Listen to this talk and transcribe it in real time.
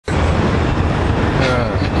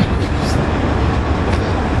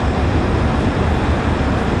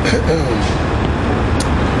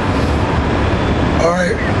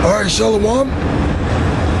Alright, Shalom.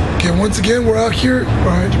 Okay, once again, we're out here,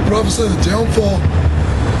 alright, to prophesy the downfall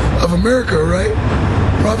of America, right?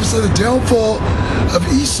 Prophesy the downfall of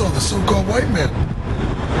Esau, the so-called white man.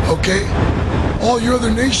 Okay? All your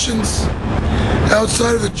other nations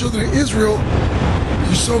outside of the children of Israel,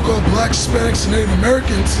 you so-called blacks, Hispanics, and Native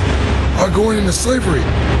Americans are going into slavery.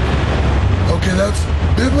 Okay, that's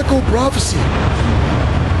biblical prophecy.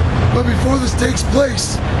 But before this takes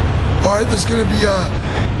place, alright, there's going to be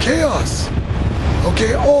chaos.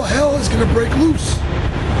 Okay, all hell is going to break loose.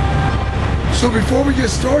 So before we get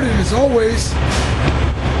started, as always,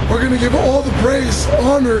 we're going to give all the praise,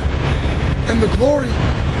 honor, and the glory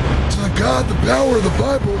to the God, the power of the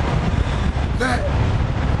Bible that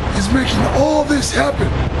is making all this happen.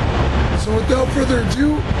 So without further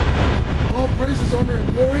ado, all praises, honor,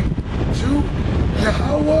 and glory to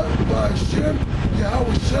Yahweh, Ba'Hashem,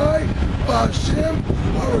 Yahweh Shai, Ba'Hashem,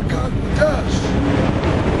 our God Wadash.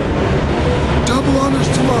 Double honors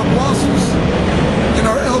to our apostles and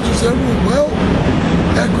our elders that rule well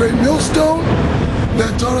at Great Millstone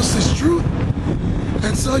that taught us this truth,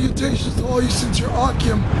 and salutations to all you sincere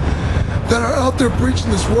Akim that are out there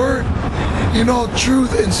preaching this word in all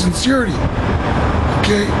truth and sincerity.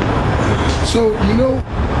 Okay, so you know,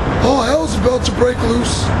 all hell's about to break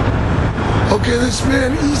loose. Okay, this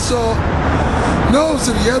man Esau knows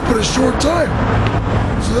that he had but a short time,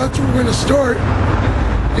 so that's where we're going to start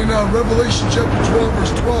in Revelation chapter 12,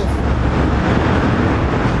 verse 12.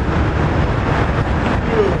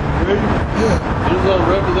 Yeah. This is on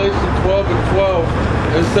Revelation 12 and 12.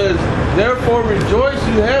 It says, "Therefore rejoice,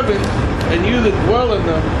 you heavens, and you that dwell in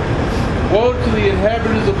them. Woe to the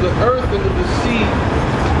inhabitants of the earth and of the sea,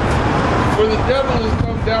 for the devil is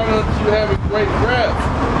come down unto you having great wrath,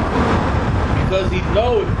 because he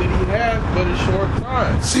knoweth that he hath but a short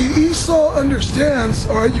time." See, Esau understands,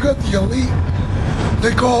 alright, you got the elite,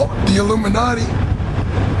 they call the Illuminati.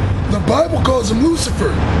 The Bible calls them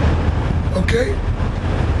Lucifer, okay?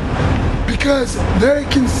 Because they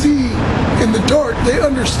can see in the dark, they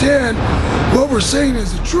understand what we're saying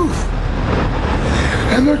is the truth.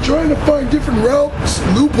 And they're trying to find different routes,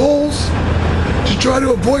 loopholes, to try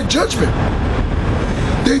to avoid judgment.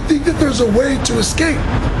 They think that there's a way to escape.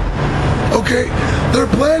 Okay, they're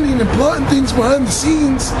planning and plotting things behind the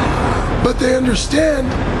scenes, but they understand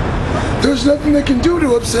there's nothing they can do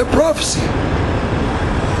to upset prophecy.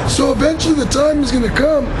 So eventually the time is going to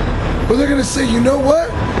come where they're going to say, you know what?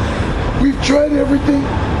 We've tried everything.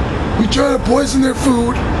 We try to poison their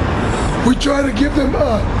food. We try to give them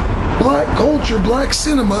black culture, black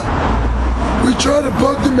cinema. We try to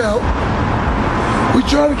bug them out. We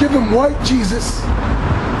try to give them white Jesus.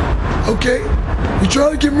 Okay? We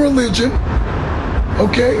try to give them religion.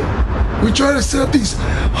 Okay? We try to set up these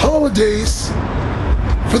holidays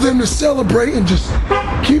for them to celebrate and just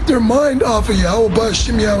keep their mind off of Yahweh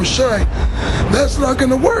Ba'Hashem Yahweh Shai. That's not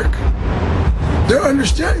going to work. They're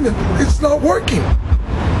understanding that it's not working.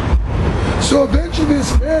 So eventually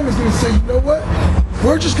this man is going to say, you know what?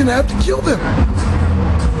 We're just going to have to kill them.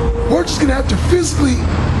 We're just going to have to physically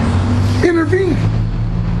intervene.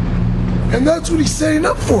 And that's what he's setting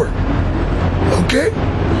up for. Okay?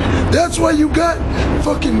 That's why you got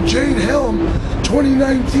fucking Jade Helm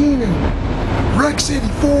 2019 and Rex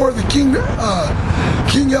 84, the King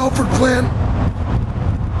Alfred plan.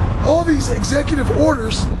 All these executive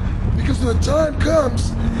orders, because when the time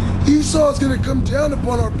comes, Esau is going to come down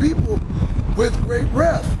upon our people with great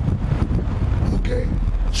wrath. Okay?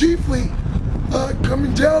 Chiefly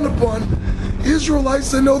coming down upon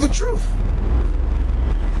Israelites that know the truth.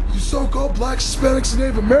 You so-called blacks, Hispanics, and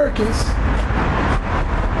Native Americans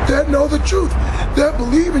that know the truth, that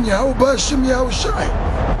believe in Yahweh Ba'Hashem Yahweh Shai.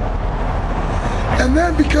 And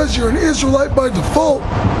then because you're an Israelite by default,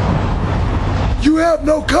 you have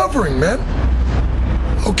no covering, man.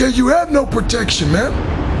 Okay, you have no protection, man.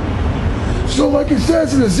 So like it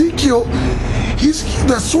says in Ezekiel,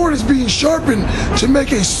 the sword is being sharpened to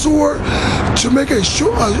make a sore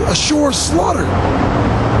slaughter.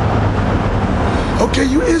 Okay,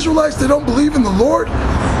 you Israelites that don't believe in the Lord,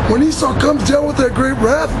 when Esau comes down with that great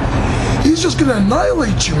wrath, he's just going to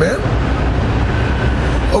annihilate you, man.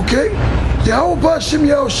 Okay? Yahweh Ba'Hashem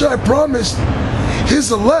Yahweh Shai promised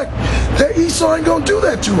his elect that Esau ain't going to do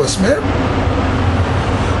that to us, man.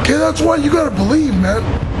 Okay, that's why you got to believe, man.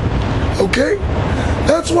 Okay?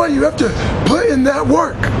 That's why you have to put in that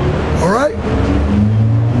work. Alright?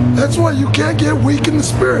 That's why you can't get weak in the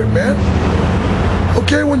spirit, man.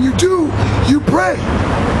 Okay, when you do, you pray.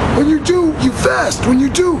 When you do, you fast. When you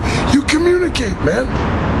do, you communicate, man.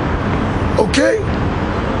 Okay?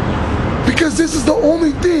 Because this is the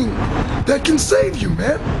only thing that can save you,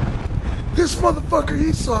 man. This motherfucker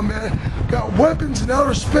Esau, man, got weapons in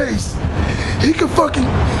outer space. He can fucking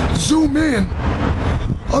zoom in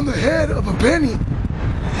on the head of a penny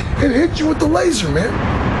and hit you with the laser, man.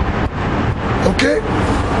 Okay?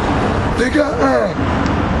 They got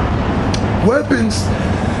weapons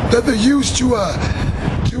that they use to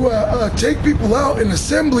take people out in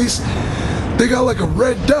assemblies. They got like a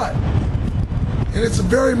red dot, and it's a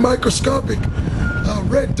very microscopic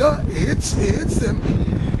red dot. It hits them,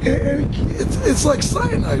 and it's like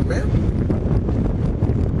cyanide, man.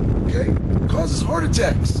 Okay, it causes heart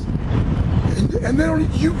attacks, and they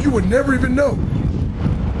don't. You would never even know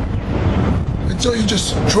until you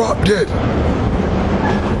just drop dead.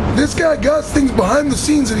 This guy got things behind the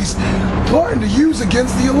scenes that he's plotting to use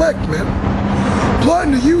against the elect, man.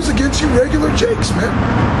 Plotting to use against you regular Jakes, man.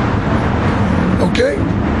 Okay?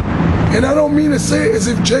 And I don't mean to say it as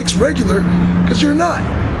if Jake's regular, because you're not.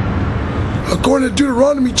 According to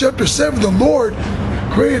Deuteronomy chapter 7, the Lord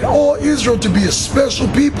created all Israel to be a special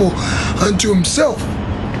people unto himself.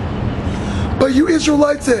 But you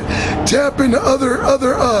Israelites that tap into other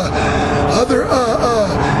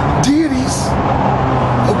deities,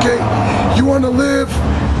 okay, you want to live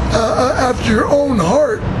after your own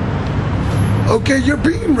heart, okay, you're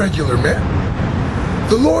being regular, man.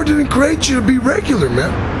 The Lord didn't create you to be regular,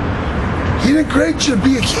 man. He didn't create you to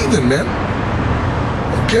be a heathen, man.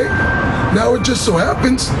 Okay? Now it just so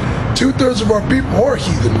happens 2/3 of our people are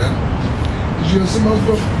heathen, man. Did you have something else,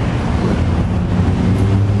 bro?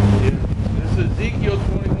 This is Ezekiel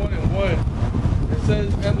 21:1. It says,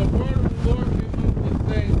 "And the word of the Lord came unto me,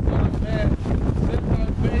 saying, Son of man, set thy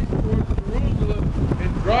face toward Jerusalem,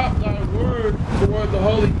 and drop thy word toward the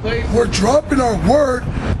holy places." We're dropping our word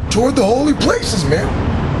toward the holy places, man.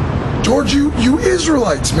 Towards you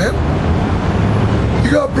Israelites, man. You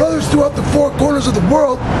got brothers throughout the four corners of the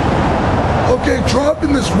world, okay,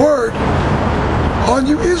 dropping this word on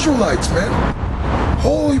you Israelites, man.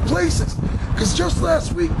 Holy places. Because just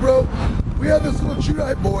last week, bro, we had this little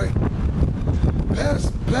Judite boy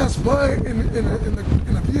pass by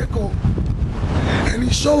in a vehicle, and he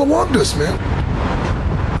shalom'd us, man.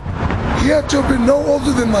 He had to have been no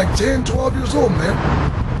older than like 10, 12 years old, man.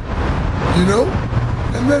 You know?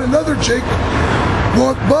 And then another Jake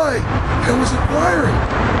walked by and was inquiring.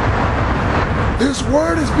 This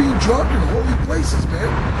word is being dropped in holy places, man.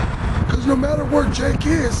 Because no matter where Jake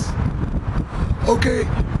is, okay,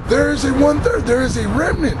 there is a 1/3, there is a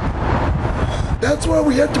remnant. That's why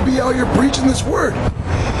we have to be out here preaching this word.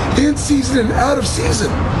 In season and out of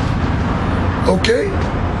season. Okay?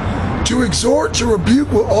 To exhort, to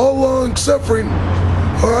rebuke with all long suffering.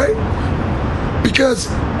 Alright? Because,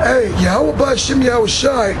 hey, Yahweh B'Shem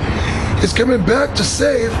Yahushai is coming back to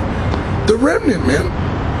save the remnant, man.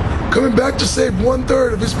 Coming back to save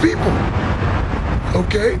 1/3 of his people.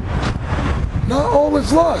 Okay? Not all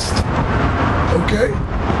is lost. Okay?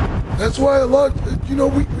 That's why a lot, you know,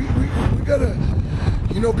 we gotta,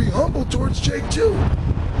 you know, be humble towards Jake too.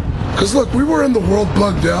 Because look, we were in the world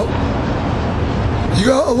bugged out. You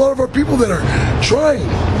got a lot of our people that are trying.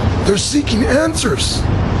 They're seeking answers.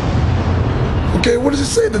 Okay, what does it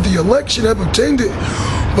say? That the election have obtained it,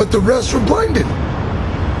 but the rest were blinded.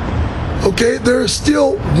 Okay, there is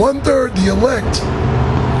still 1/3, the elect,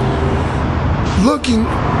 looking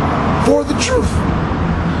for the truth.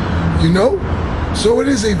 You know? So it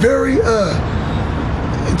is a very,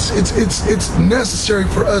 it's necessary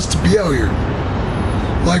for us to be out here.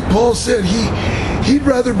 Like Paul said, he'd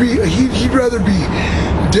rather be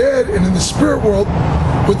dead and in the spirit world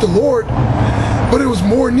with the Lord, but it was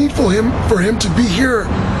more needful for him to be here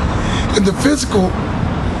in the physical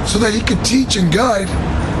so that he could teach and guide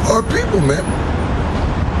our people, man.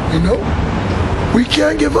 You know? We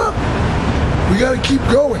can't give up. We gotta keep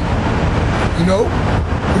going. You know?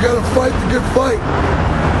 We gotta fight the good fight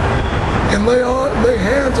and lay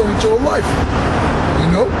hands on each other's life. You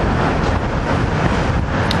know?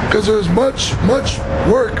 Because there's much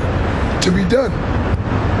work to be done.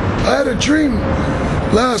 I had a dream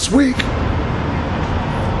last week,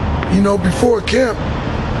 you know, before camp.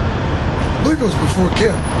 I believe it was before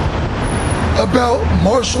camp, about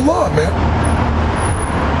martial law, man.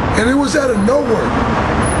 And it was out of nowhere.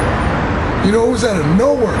 You know, it was out of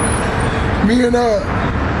nowhere. Me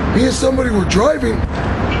and somebody were driving,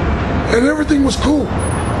 and everything was cool.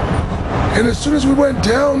 And as soon as we went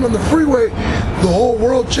down on the freeway, the whole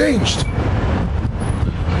world changed.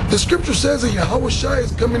 The scripture says that Yahushua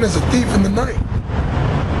is coming as a thief in the night.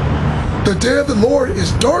 The day of the Lord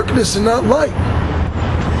is darkness and not light.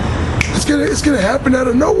 It's gonna happen out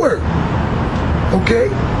of nowhere. Okay?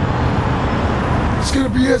 It's going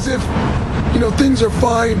to be as if, things are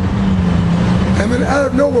fine. And then out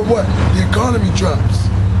of nowhere, what? The economy drops.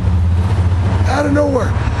 Out of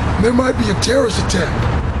nowhere, there might be a terrorist attack.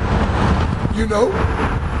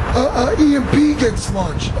 EMP gets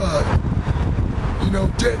launched.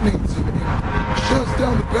 Detonates and shuts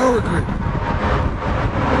down the power grid.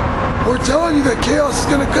 We're telling you that chaos is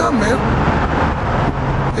going to come, man.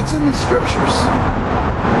 It's in the scriptures.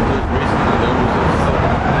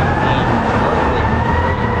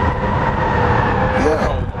 Yeah.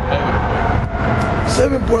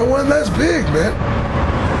 7.1, that's big, man.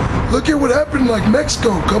 Look at what happened in like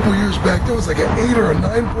Mexico a couple years back. There was like an 8 or a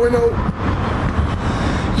 9.0.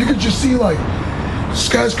 You could just see like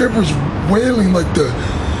skyscrapers wailing like the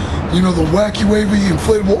wacky wavy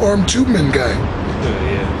inflatable arm tube man guy.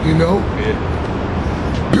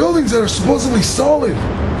 Buildings that are supposedly solid.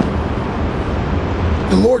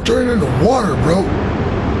 The Lord turned into water, bro.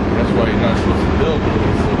 That's why you're not supposed to build because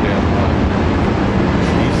it's so damn high.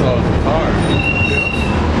 Esau's hard.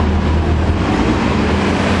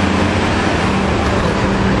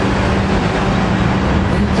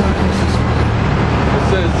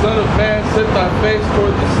 Says, Son of man, set thy face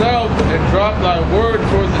toward the south, and drop thy word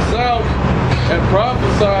toward the south, and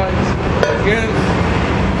prophesy against.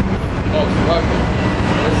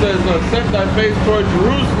 It says, set thy face toward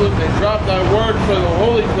Jerusalem, and drop thy word for the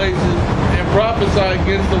holy places, and prophesy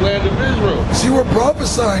against the land of Israel. See, we're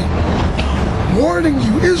prophesying, warning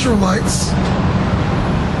you Israelites,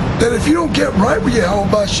 that if you don't get right with Yahweh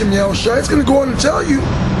B'Shem Yahushai, it's going to go on and tell you.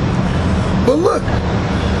 But look,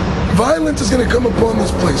 violence is going to come upon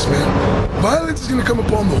this place, man. Violence is going to come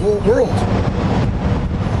upon the whole world.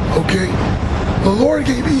 Okay? The Lord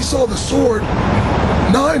gave Esau the sword,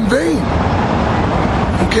 not in vain.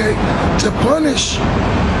 Okay? To punish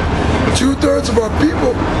 2/3 of our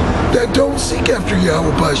people that don't seek after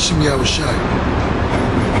Yahweh B'Shem Yahushai.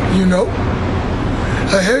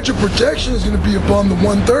 A hedge of protection is going to be upon the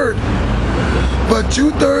 1/3. But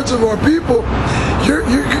 2/3 of our people, you're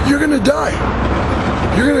going to die.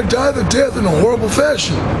 You're going to die the death in a horrible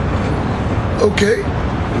fashion. Okay?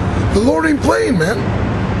 The Lord ain't playing, man.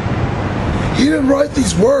 He didn't write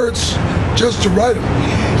these words just to write them.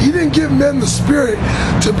 He didn't give men the spirit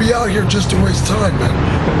to be out here just to waste time, man.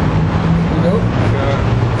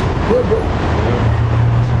 What, bro?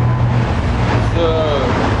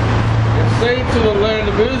 And say to the land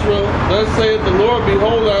of Israel, thus saith the Lord,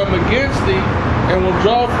 behold, I am against thee, and will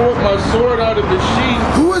draw forth my sword out of the sheath.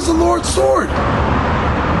 Who is the Lord's sword?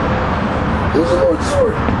 Who's the Lord's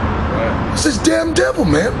sword? It's this damn devil,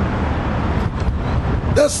 man.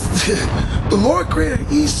 That's the Lord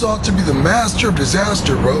created Esau to be the master of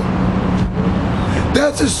disaster, bro.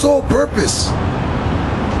 That's his sole purpose.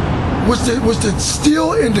 Was to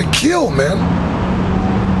steal and to kill, man.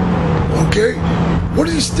 Okay? What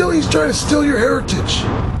is he stealing? He's trying to steal your heritage.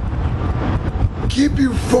 Keep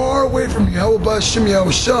you far away from Yahweh B'Shem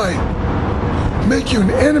Yahushai. Make you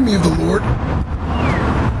an enemy of the Lord.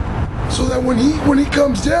 So that when he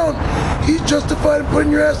comes down, he's justified in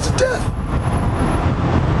putting your ass to death.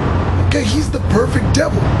 Okay, he's the perfect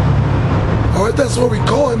devil. Alright, that's why we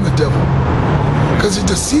call him the devil. Because he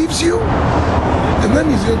deceives you, and then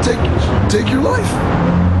he's gonna take your life.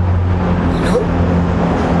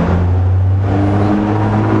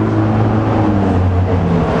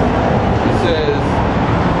 He says,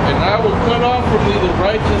 and I will cut off from thee the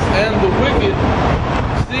righteous and the wicked.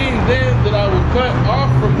 Seeing then that I will cut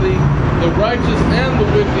off from thee the righteous and the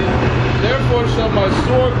wicked, therefore shall my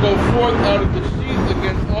sword go forth out of the sheath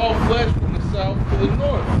against all flesh from the south to the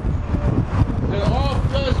north. That all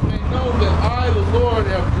flesh may know that I, the Lord,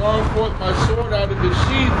 have drawn forth my sword out of the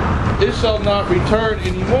sheath, it shall not return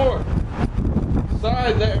any more.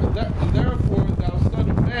 Sigh therefore, thou son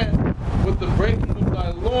of man, with the breaking of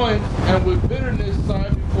thy loins, and with bitterness sigh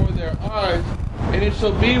before their eyes. And it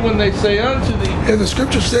shall be when they say unto thee... And the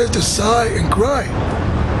scripture says to sigh and cry.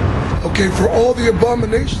 Okay, for all the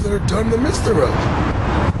abominations that are done in the midst thereof.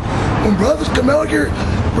 When brothers come out here,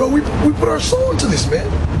 bro, we put our soul into this, man.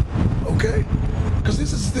 Okay? Because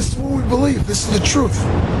this is what we believe. This is the truth.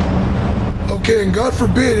 Okay, and God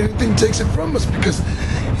forbid anything takes it from us, because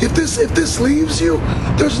if this leaves you,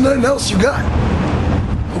 there's nothing else you got.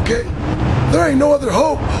 Okay? There ain't no other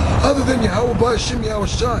hope other than Yahweh B'Shem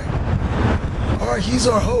Yahushai. Alright, he's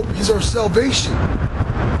our hope, he's our salvation.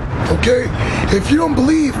 Okay? If you don't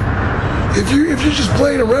believe, if you're just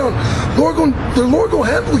playing around, the Lord gonna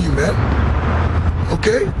handle you, man.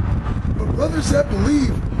 Okay? But brothers that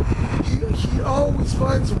believe, he always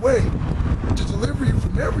finds a way to deliver you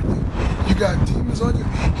from everything. You got demons on you,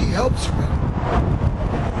 he helps you, man.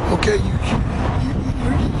 Okay,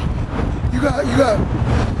 you you got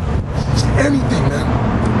anything, man.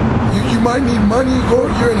 You might need money.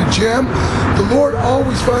 You're in a jam. The Lord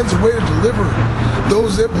always finds a way to deliver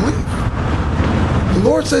those that believe. The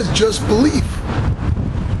Lord says, just believe.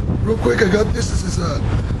 Real quick, I got this. This is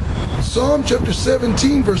Psalm chapter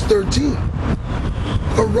 17, verse 13.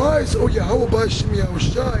 Arise, O Yahweh B'Shem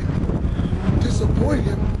Yahushai. Disappoint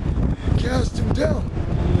him. Cast him down.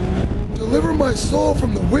 Deliver my soul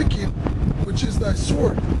from the wicked, which is thy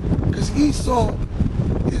sword. Because Esau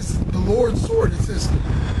is the Lord's sword. It says,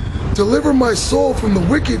 deliver my soul from the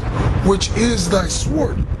wicked, which is thy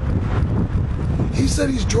sword. He said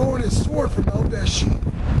he's drawing his sword from Al Bashir.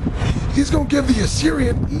 He's going to give the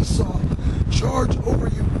Assyrian Esau charge over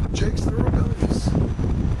you, Jakes the rebellious.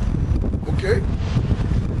 Okay?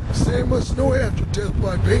 Say must know after death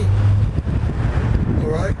by pain.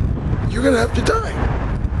 Alright? You're going to have to die.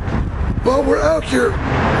 But we're out here,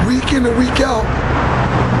 week in and week out,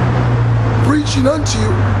 preaching unto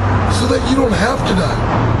you so that you don't have to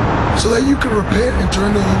die. So that you can repent and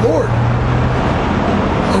turn to the Lord.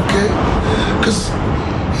 Okay? Because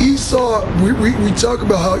Esau, we talk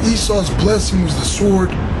about how Esau's blessing was the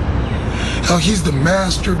sword, how he's the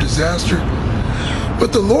master of disaster.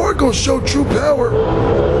 But the Lord gonna show true power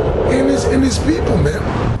in his people, man.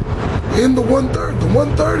 In the 1/3. The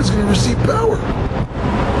 1/3 is gonna receive power.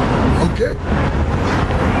 Okay?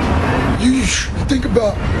 You think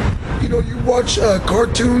about, you watch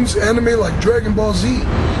cartoons, anime like Dragon Ball Z.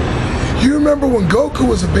 You remember when Goku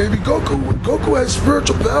was a baby? Goku has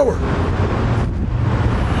spiritual power.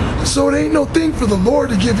 So it ain't no thing for the Lord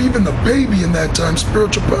to give even the baby in that time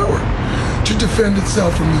spiritual power to defend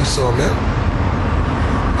itself from Esau, man.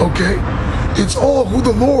 Okay? It's all who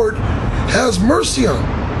the Lord has mercy on.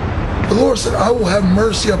 The Lord said, I will have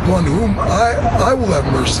mercy upon whom I will have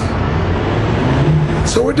mercy.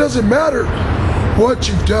 So it doesn't matter what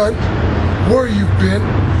you've done, where you've been,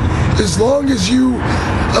 as long as you,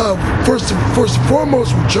 first and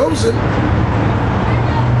foremost, were chosen.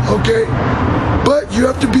 Okay? But you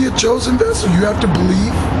have to be a chosen vessel. You have to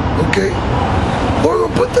believe. Okay? Lord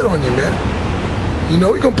gonna put that on you, man. He's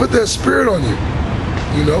gonna put that spirit on you.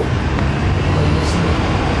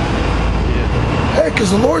 Hey, because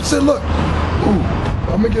the Lord said, look,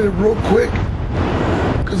 I'm gonna get it real quick,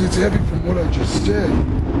 because it's heavy from what I just said.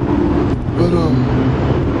 But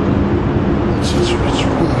it's really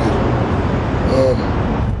good.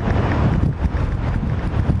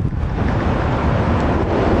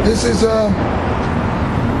 This is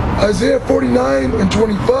Isaiah 49 and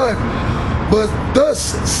 25. But thus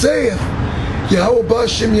saith Yahweh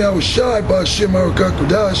B'Shem Yahushai B'Shem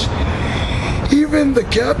Harukakudash, even the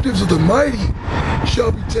captives of the mighty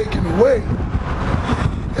shall be taken away,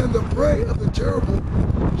 and the prey of the terrible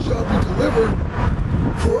shall be delivered,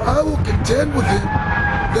 for I will contend with him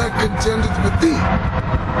that contendeth with thee.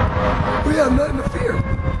 We have nothing to fear.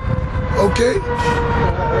 Okay?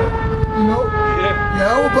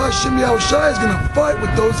 Yahweh B'Shem Yahushai is going to fight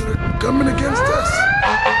with those that are coming against us.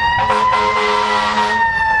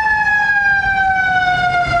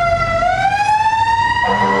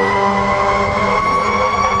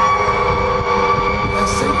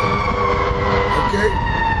 That's Satan. Okay?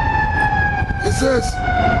 It says,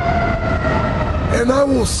 and I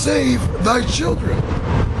will save thy children.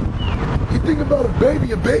 You think about a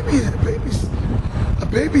baby. A baby's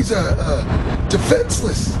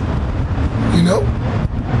defenseless.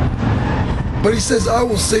 But he says, I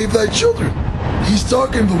will save thy children. He's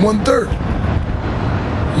talking to the 1/3.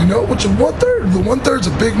 Which is 1/3? The 1/3 is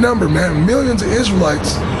a big number, man. Millions of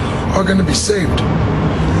Israelites are going to be saved.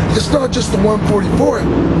 It's not just the 144.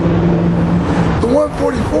 The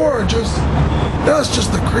 144 are that's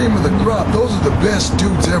just the cream of the crop. Those are the best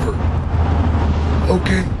dudes ever.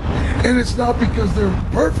 Okay? And it's not because they're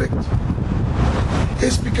perfect.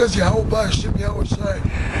 It's because Yahweh B'Shem Yahushai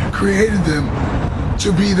created them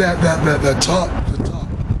to be the top of the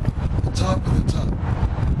top.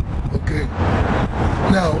 Okay.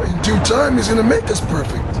 Now, in due time, he's going to make us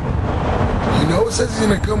perfect. It says he's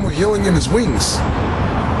going to come with healing in his wings.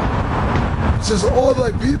 It says, all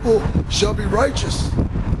thy people shall be righteous.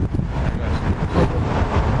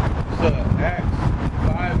 So, Acts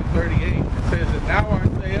 5:38, it says, and now I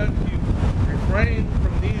say unto you, refrain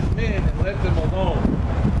from these men and let them alone.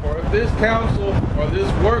 For if this counsel or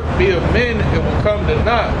this work be of men, it will come to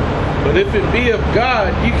naught. But if it be of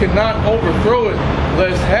God, ye cannot overthrow it,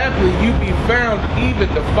 lest haply you be found even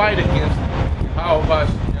to fight against it. How about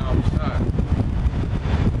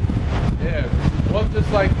yeah, well,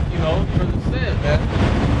 just like, Brother said, man,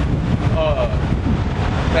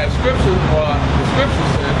 that scripture, the scripture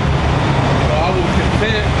said, I will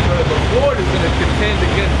contend, the Lord is going to contend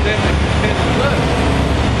against them and contend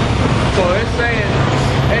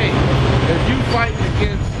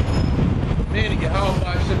against men of Yahweh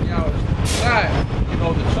Hashem Yahweh, you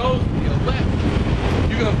know, the chosen, the elect,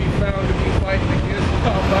 you're going to be found to be fighting against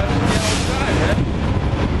Yahweh Hashem Yahweh, man.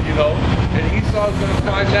 You know, and Esau's going to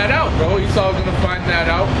find that out, bro. Esau's going to find that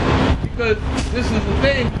out, because this is the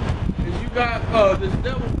thing, is you got this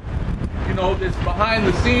devil, you know, that's behind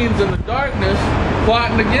the scenes in the darkness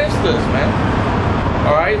plotting against us, man.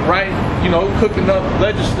 All right, you know, cooking up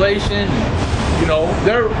legislation. You know,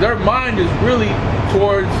 their mind is really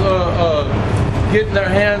towards getting their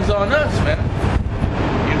hands on us, man.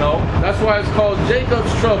 You know, that's why it's called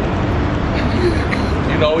Jacob's trouble.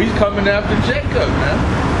 You know, he's coming after Jacob, man.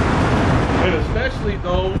 And especially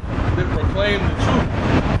those that proclaim the truth.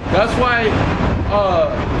 That's why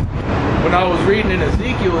when I was reading in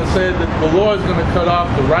Ezekiel, it said that the Lord's going to cut off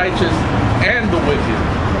the righteous and the wicked.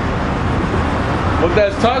 What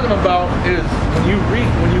that's talking about is when you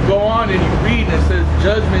go on and you read and it says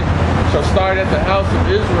judgment shall start at the house of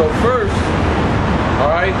Israel first,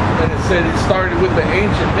 all right, and it said it started with the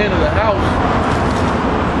ancient men of the house.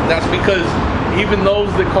 That's because even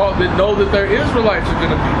those that know that their Israelites are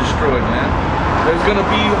going to be destroyed, man. There's going to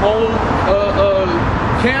be whole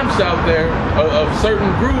camps out there of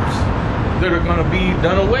certain groups that are going to be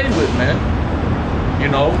done away with, man.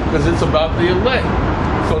 You know, because it's about the elect.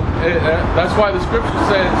 So that's why the scripture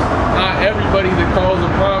says, not everybody that calls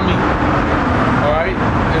upon me, all right,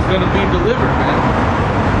 is going to be delivered, man.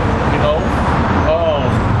 You know,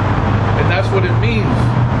 and that's what it means,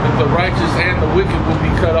 that the righteous and the wicked will be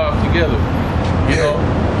cut off together. You know?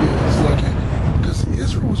 Yeah, it's like it. Because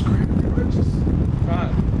Israel was created to be righteous.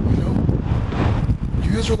 Right. You know?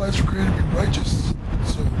 You Israelites were created to be righteous.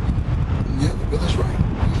 So, yeah, the brother's right.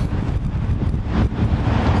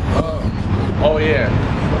 Oh, yeah.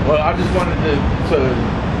 Well, I just wanted to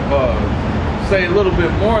say a little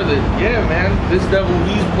bit more that, yeah, man, this devil,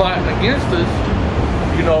 he's plotting against us,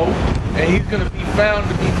 you know, and he's going to be found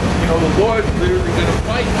to be, you know, the Lord's literally going to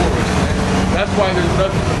fight for us, man. That's why there's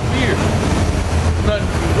nothing to fear. There's nothing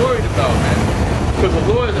to be worried about, man. Because the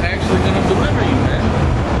Lord is actually going to deliver you, man.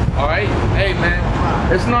 All right? Hey, man,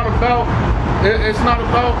 it's not about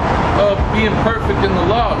being perfect in the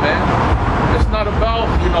law, man. It's not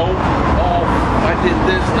about, you know, oh, I did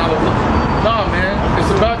this, nah, man.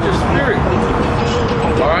 It's about your spirit.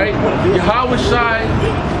 All right? Yahweh Shai,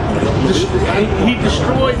 he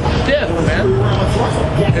destroyed death, man.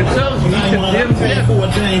 It tells you he condemned death. All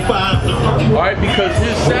right? Because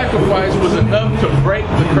his sacrifice was enough to break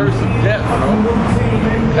the curse of death, bro.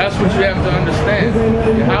 That's what you have to understand.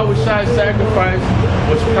 Yahweh Shai's sacrifice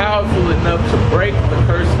was powerful enough to break the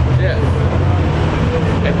curse of death.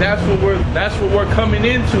 And that's what we're coming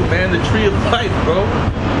into, man, the tree of life, bro.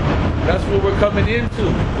 That's what we're coming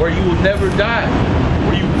into, where you will never die,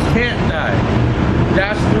 where you can't die.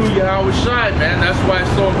 That's through Yahweh Shai, man. That's why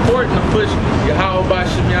it's so important to push Yahweh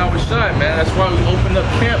Bashem Yahweh Shai, man. That's why we opened up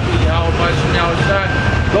camp with Yahweh Bashem Yahweh Shai.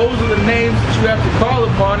 Those are the names that you have to call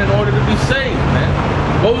upon in order to be saved, man.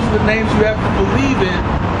 Those are the names you have to believe in,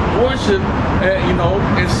 worship, you know,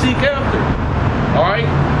 and seek after. All right?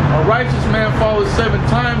 A righteous man falls 7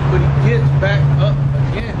 times, but he gets back up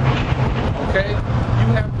again. Okay? You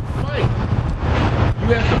have to fight.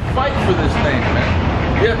 You have to fight for this thing, man.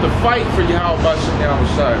 You have to fight for Yahweh Bashem Yahweh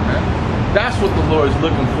Shai, man. That's what the Lord is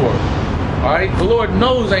looking for. All right? The Lord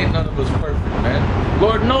knows ain't none of us perfect, man. The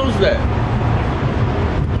Lord knows that.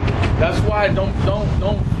 That's why don't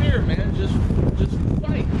fear, man. Just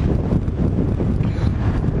fight.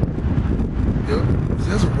 Yep.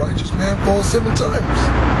 Says a righteous man falls 7 times.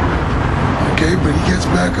 Okay, but he gets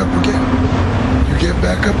back up again. You get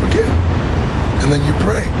back up again. And then you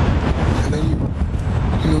pray. And then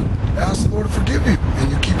you know, ask the Lord to forgive you. And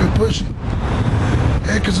you keep it pushing.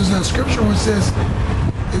 Hey, because there's that scripture where it says,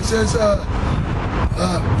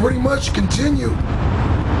 pretty much continue.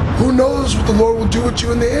 Who knows what the Lord will do with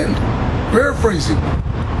you in the end? Paraphrasing.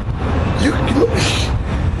 You look.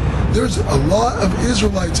 There's a lot of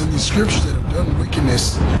Israelites in these scriptures that have done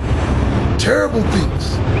wickedness, terrible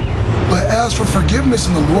things, but asked for forgiveness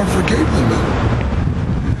and the Lord forgave them, man,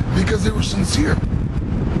 because they were sincere.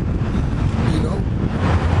 You know?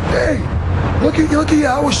 Hey, look at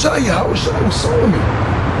Yahweh Shai. Yahweh Shai was Solomon.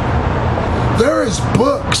 There is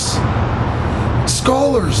books,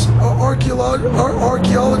 scholars,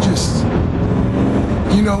 archaeologists,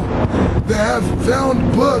 you know, that have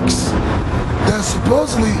found books that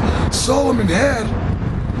supposedly Solomon had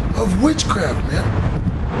of witchcraft, man.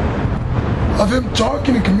 Of him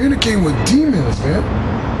talking and communicating with demons, man.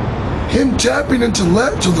 Him tapping into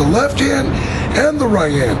the left hand and the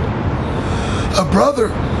right hand. A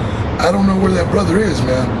brother, I don't know where that brother is,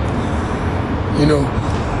 man. You know,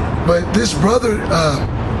 But this brother,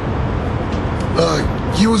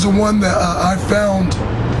 he was the one that I found,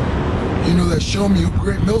 that showed me who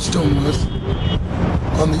Great Millstone was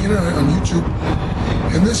on the internet, on YouTube.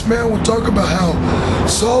 And this man would talk about how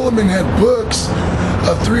Solomon had books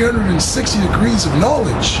of 360 degrees of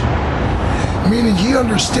knowledge, meaning he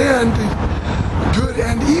understood good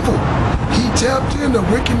and evil. He tapped into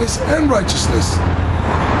wickedness and righteousness.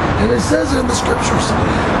 And it says in the scriptures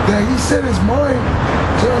that he set his mind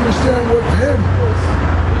to understand what bad was.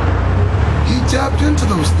 He tapped into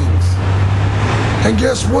those things. And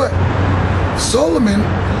guess what? Solomon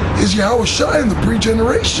is Yahushua in the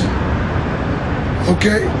pre-generation.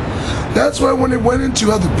 Okay? That's why when it went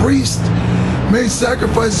into how the priest made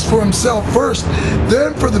sacrifices for himself first,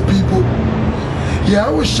 then for the people,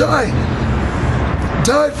 Yahushua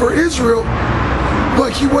died for Israel,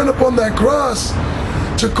 but he went up on that cross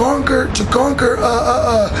to conquer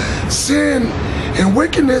sin and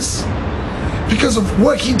wickedness because of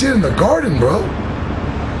what he did in the garden, bro.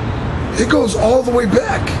 It goes all the way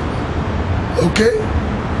back. Okay?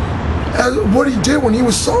 As what he did when he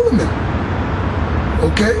was Solomon.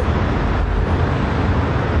 Okay?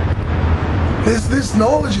 This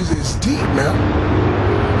knowledge is deep, man.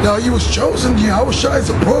 Now he was chosen, Yahushua is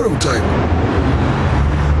a prototype.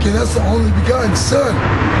 Okay, that's the only begotten Son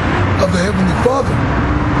of the Heavenly Father.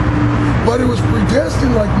 But it was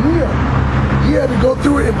predestined like Neo. He had to go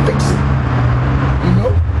through it and fix it.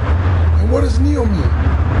 And what does Neo mean?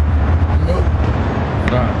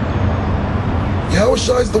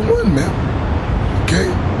 Yahushua is the one, man. Okay?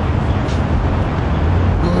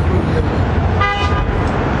 Go ahead, man.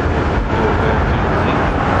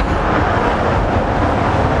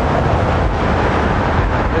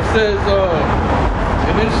 It says,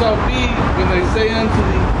 and it shall be when they say unto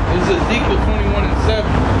thee, this is Ezekiel 21:7.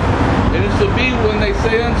 And it shall be when they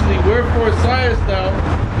say unto thee, wherefore sighest thou,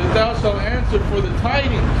 that thou shalt answer for the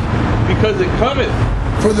tidings, because it cometh.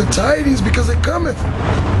 For the tidings, because it cometh.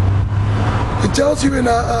 It tells you in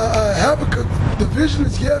Habakkuk, the vision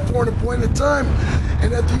is yet for an appointed time,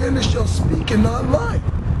 and at the end it shall speak and not lie.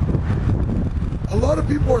 A lot of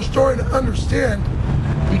people are starting to understand,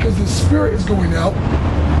 because the Spirit is going out.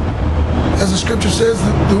 As the scripture says,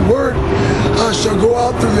 the word shall go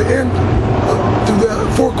out through the end, through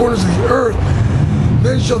the four corners of the earth.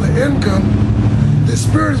 Then shall the end come. The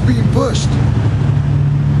Spirit is being pushed.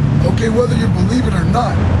 Okay, whether you believe it or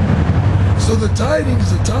not. So the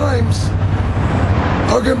tidings, the times,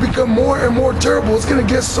 are going to become more and more terrible. It's going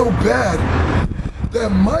to get so bad that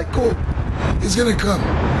Michael is going to come.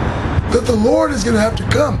 That the Lord is going to have to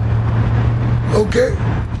come. Okay?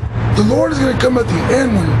 The Lord is going to come at the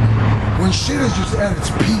end when shit is just at its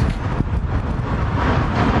peak.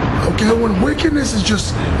 Okay, when wickedness is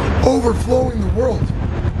just overflowing the world.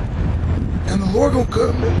 And the Lord gonna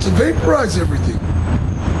come to vaporize everything.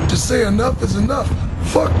 To say enough is enough.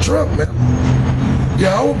 Fuck Trump, man.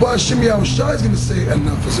 Yahweh Ba'Shem Yahushua is gonna say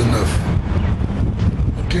enough is enough.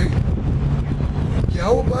 Okay?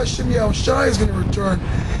 Yahweh Ba'Shem Yahushua is gonna return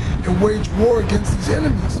and wage war against these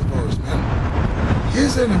enemies of ours, man.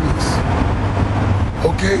 His enemies.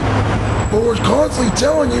 Okay? But we're constantly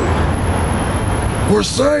telling you, we're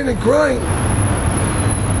sighing and crying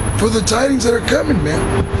for the tidings that are coming, man.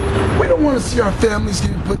 We don't want to see our families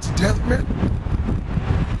getting put to death, man.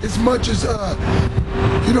 As much as,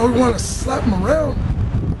 we want to slap them around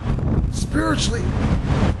spiritually,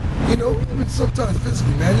 even sometimes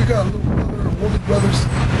physically, man. You got a little brother or older brothers.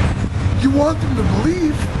 You want them to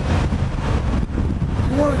believe.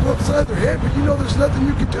 You want to go upside their head, but there's nothing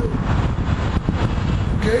you can do.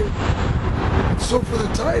 Okay? So for the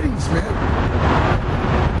tidings, man,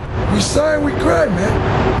 we sigh and we cry,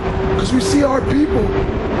 man, because we see our people,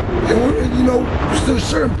 and there's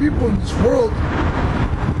certain people in this world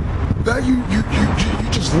that you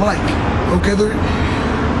just like. Okay,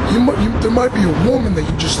 there might be a woman that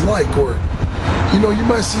you just like, or you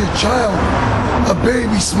might see a child, a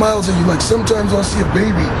baby smiles at you. Like sometimes I'll see a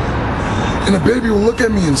baby, and a baby will look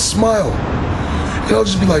at me and smile, and I'll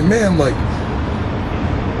just be like, man, like,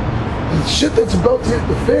 the shit that's about to hit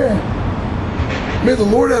the fan, may the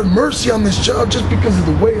Lord have mercy on this child just because of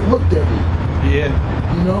the way it looked at me. Yeah.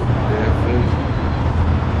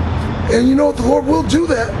 And the Lord will do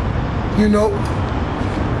that,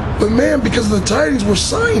 But man, because of the tidings, we're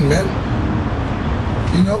sighing, man.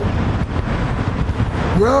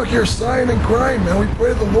 We're out here sighing and crying, man. We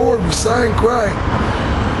pray to the Lord, we sigh and cry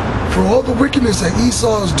for all the wickedness that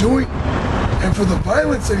Esau is doing and for the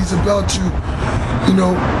violence that he's about to,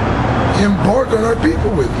 embark on our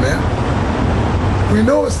people with, man. We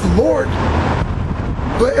know it's the Lord,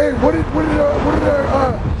 but hey, what did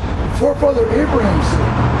our forefather Abraham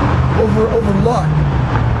sinned over Lot.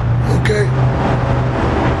 Okay?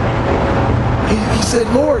 He said,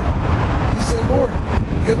 Lord,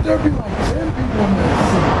 if there be like 10 people in that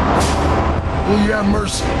city, will you have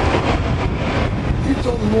mercy? He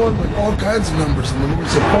told the Lord like all kinds of numbers, and the Lord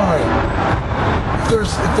said, fine. If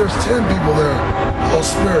there's 10 people there, I'll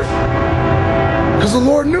spare it. Because the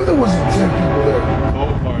Lord knew there wasn't 10 people there. The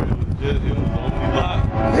whole part, it was only Lot.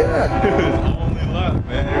 Yeah. It was only Lot,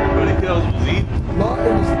 man. Everybody else was evil. Lot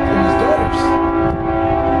and his daughters.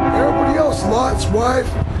 Everybody else, Lot's wife,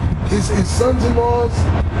 his sons-in-laws,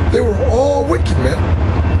 they were all wicked, man.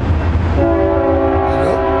 You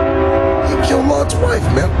know? He killed Lot's wife,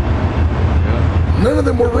 man. Yeah. None of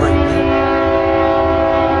them were right, man.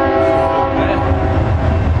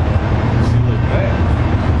 She looked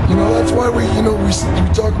bad. You know, that's why we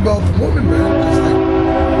talk about the woman, man, because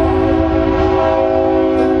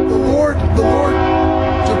the Lord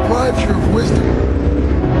deprives you of wisdom.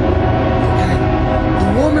 Okay?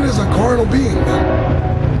 The woman is a carnal being, man.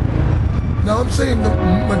 Now I'm saying the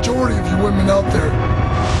majority of you women out there,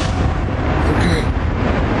 okay,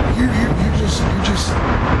 you just,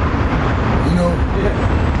 you know,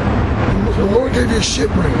 the Lord gave you a shit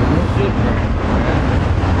brain, you know? Shit, man.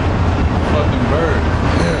 Fucking bird.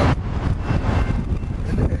 Yeah.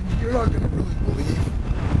 And you're not gonna really believe,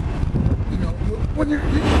 you know, when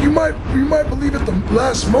you might believe at the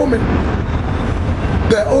last moment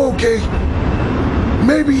that, oh, okay,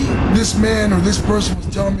 maybe this man or this person was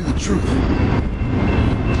telling me the truth.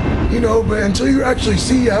 You know, but until you actually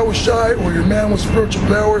see Yahushua or your man with spiritual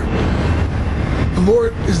power, the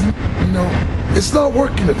Lord is, you know, it's not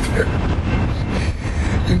working up there.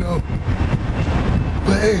 You know.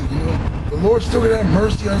 But hey, you know, the Lord's still gonna have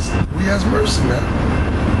mercy on us. He has mercy, man.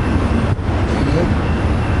 You know?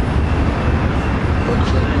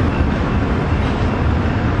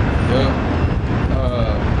 Yeah.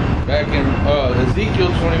 Back in Ezekiel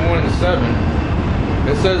 21:7,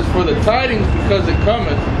 it says, for the tidings, because it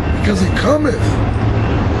cometh. Because it cometh.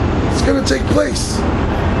 It's gonna take place.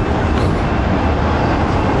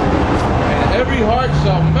 And every heart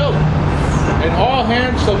shall melt, and all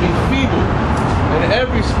hands shall be feeble, and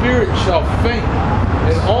every spirit shall faint,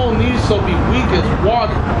 and all knees shall be weak as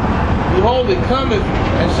water. Behold, it cometh,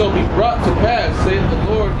 and shall be brought to pass, saith the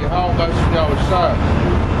Lord, Yahushua.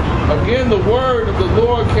 Again the word of the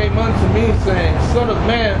Lord came unto me, saying, Son of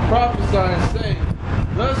man, prophesy and say,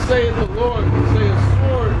 Thus saith the Lord, say a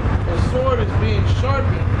sword is being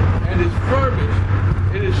sharpened, and is furbished.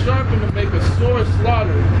 It is sharpened to make a sore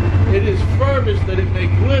slaughter. It is furbished that it may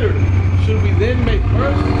glitter. Should we then make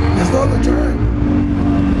mercy? It's not the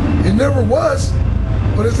time. It never was,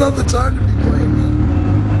 but it's not the time to be praying,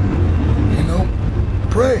 man. You know,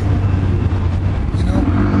 pray. You know,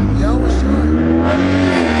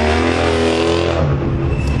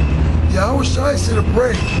 Yahushua said to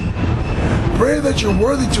pray. Pray that you're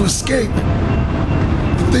worthy to escape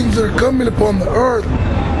the things that are coming upon the earth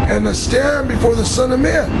and to stand before the Son of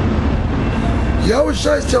Man.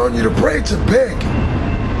 Yahushua is telling you to pray, to beg,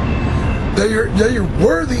 that you're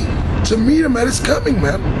worthy to meet him at his coming,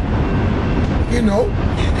 man. You know,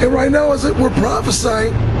 and right now as we're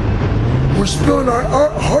prophesying, we're spilling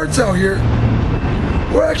our hearts out here,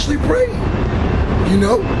 we're actually praying, you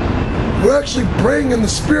know. We're actually praying in the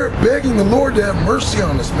Spirit, begging the Lord to have mercy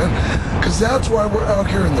on us, man. Because that's why we're out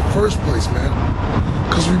here in the first place, man.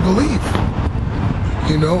 Because we believe,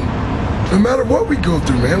 you know. No matter what we go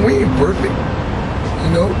through, man, we ain't perfect.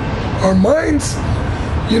 You know, our minds,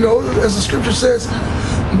 you know, as the scripture says,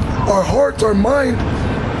 our hearts, our mind,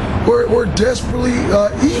 we're desperately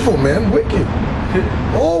evil, man, wicked.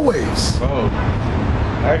 Always. Oh,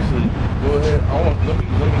 actually, go ahead. Let me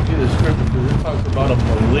get a scripture because it talks about a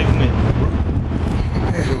malignant group.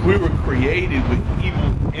 We were created with evil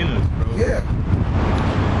in us, bro. Yeah.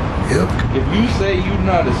 Yep. If you say you're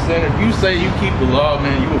not a sinner, if you say you keep the law,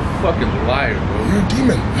 man, you a fucking liar, bro. You're a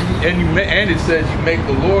demon. And it says you make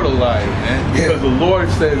the Lord a liar, man. Because the Lord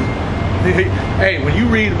says, hey, when you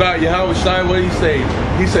read about Yahushua, what did he say?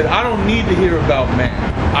 He said, I don't need to hear about man.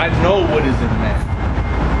 I know what is in man.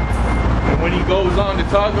 And when he goes on to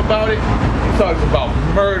talk about it, he talks about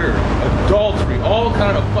murder, adultery, all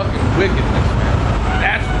kind of fucking wickedness, man.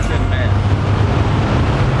 That's what's in man.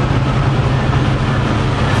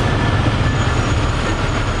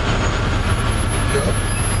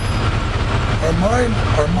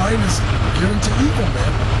 Our mind is given to evil,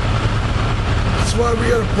 man. That's why we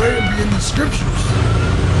gotta pray and be in the scriptures. You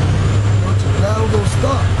know, to battle those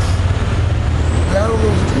thoughts. Battle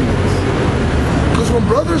those demons. Because when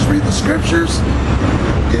brothers read the scriptures,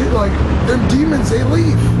 them demons, they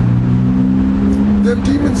leave. them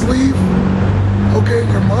demons leave. Okay,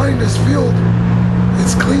 your mind is filled.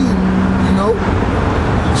 It's clean, you know?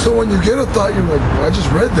 So when you get a thought, you're like, I just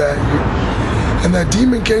read that. And that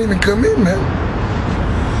demon can't even come in, man.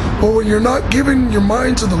 But when you're not giving your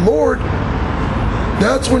mind to the Lord,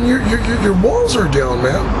 that's when your walls are down,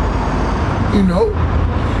 man. You know?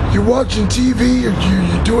 You're watching TV, you're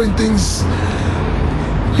doing things,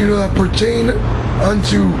 you know, that pertain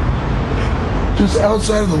unto just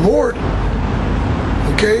outside of the Lord.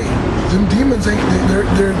 Okay? Them demons ain't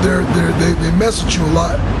they mess with you a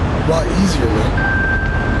lot easier, man.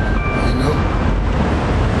 You know?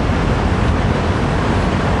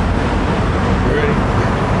 Ready?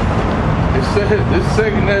 It said this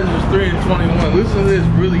 2 Ezra 3:21. Listen to this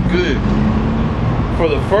really good. For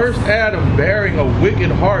the first Adam, bearing a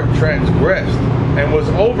wicked heart, transgressed and was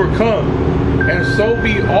overcome, and so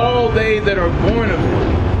be all they that are born of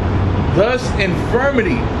him. Thus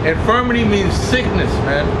infirmity means sickness,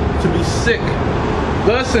 man, to be sick.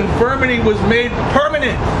 Thus infirmity was made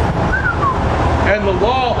permanent, and the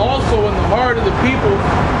law also in the heart of the people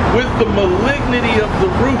with the malignity of the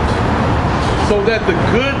root, so that the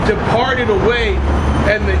good departed away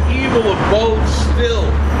and the evil abode still.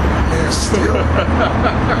 Man, still.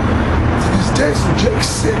 To this day, so Jake's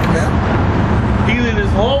sick, man. He that is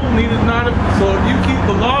whole needeth not a, so if you keep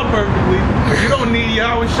the law perfectly, you don't need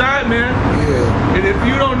Yahweh Shai, man. Yeah. And if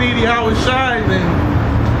you don't need Yahweh Shai, then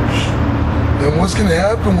what's gonna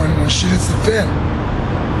happen when shit hits the fan?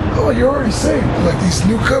 Oh, you're already saved. Like these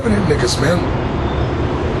new covenant niggas, man.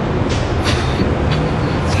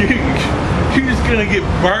 you're just gonna get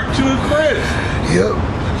burnt to a crisp. Yep.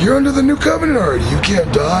 You're under the new covenant already. You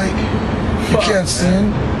can't die. You can't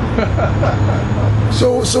sin.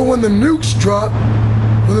 So when the nukes drop,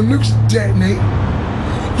 when the nukes detonate,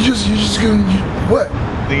 you're just gonna what?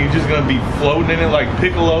 Then you're just gonna be floating in it like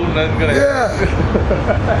Piccolo. Nothing's gonna.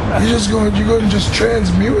 Yeah. You're gonna just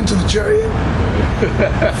transmute into the chariot.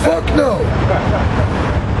 Fuck no.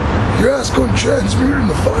 Your ass going to transmute in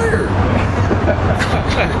the fire.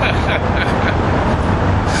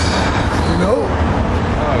 You know.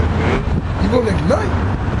 You're going to ignite.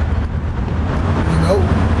 You know?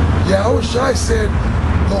 Yahweh Shai said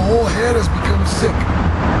the whole head has become sick.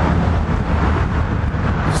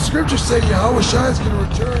 The scriptures say Yahweh Shai is going to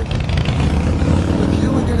return with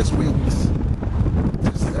healing in his wings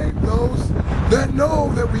to save those that know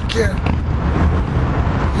that we can.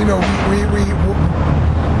 You know,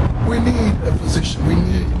 we need a physician. We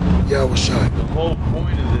need Yahweh Shai. The whole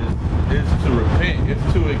point of this is to repent.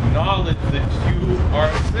 It's to acknowledge that you are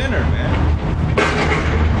a sinner, man.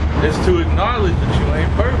 It's to acknowledge that you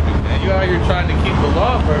ain't perfect, man. You out here trying to keep the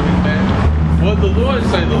law perfect, man. What did the Lord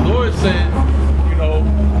say? The Lord said, you know,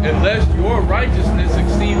 unless your righteousness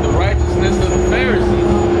exceed the righteousness of the Pharisees.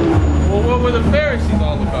 Well, what were the Pharisees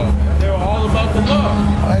all about? They were all about the law.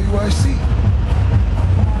 IUIC.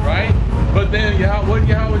 Right? But then what did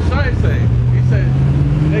Yahweh Shai say? He said,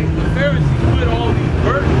 the Pharisees put all these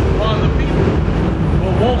burdens upon the people,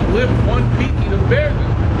 but won't lift one pinky to bear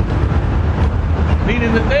them.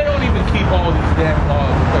 Meaning that they don't even keep all these damn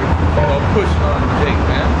laws that they're pushing on Jake,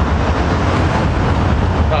 man.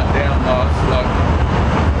 Not damn laws, like,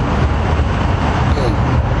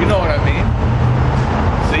 you know what I mean?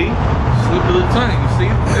 See? Slip of the tongue, you see?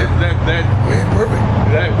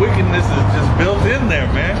 That wickedness is just built in there,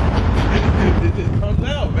 man. It just comes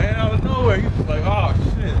out, man, out of nowhere. You're just like, oh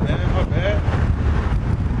shit, man, my bad.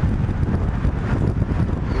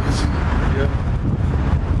 Yeah.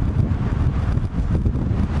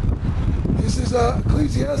 This is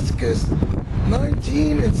Ecclesiasticus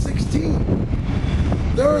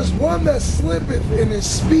 19:16. There is one that slippeth in his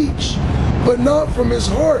speech, but not from his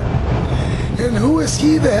heart. And who is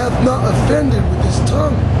he that hath not offended with his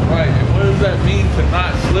tongue? Right, and what does that mean to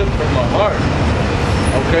not slip from the heart?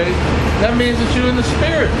 Okay? That means that you're in the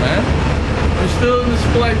spirit, man. You're still in this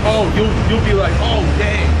like, oh, you'll be like, oh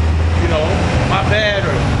dang, you know, my bad,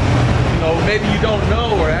 or you know, maybe you don't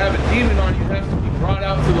know or have a demon on you, has to be brought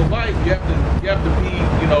out to the light. You have to be,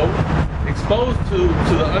 you know, exposed to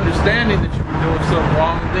the understanding that you were doing something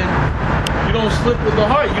wrong, and then you don't slip with the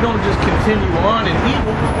heart. You don't just continue on in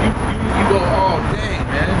evil. You go, oh dang,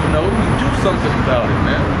 man, you know, you do something about it,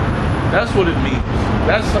 man. That's what it means.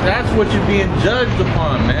 That's what you're being judged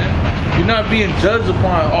upon, man. You're not being judged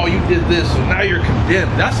upon, oh, you did this, so now you're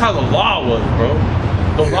condemned. That's how the law was, bro.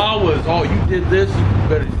 The law was, oh, you did this, you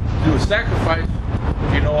better do a sacrifice.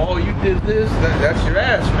 You know, oh, you did this, that's your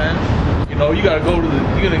ass, man. You know, you gotta go to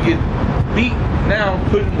you're gonna get beat now,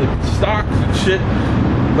 put in the stocks and shit.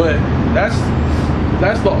 But that's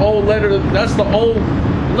the old letter,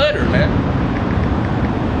 man.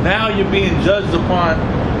 Now you're being judged upon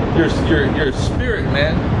your spirit,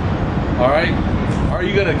 man. All right. Are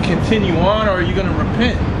you gonna continue on, or are you gonna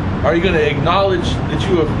repent? Are you gonna acknowledge that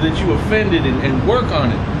you offended and work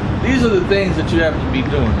on it? These are the things that you have to be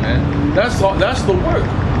doing, man. That's all. That's the work.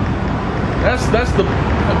 That's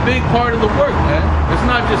a big part of the work, man. It's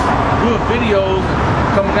not just doing videos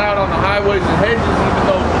and coming out on the highways and hedges, even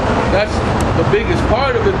though that's the biggest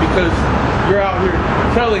part of it, because you're out here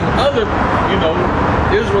telling other,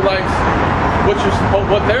 Israelites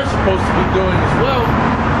what they're supposed to be doing as well,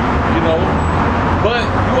 But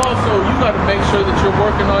you got to make sure that you're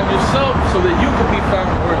working on yourself so that you can be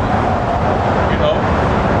found worthy,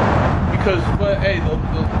 Because,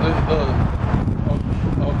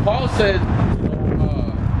 Paul said,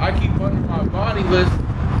 I keep under my body list.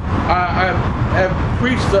 I have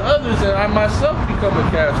preached to others, and I myself become a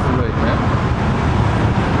castaway, man.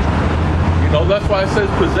 That's why it says,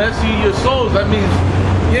 possess ye your souls. That means,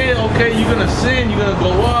 you're gonna sin, you're gonna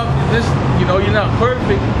go up. You're not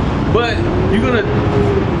perfect, but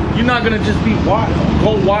you're not gonna just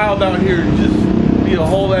go wild out here and just be a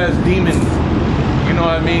whole ass demon. You know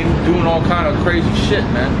what I mean? Doing all kind of crazy shit,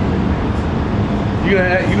 man. You're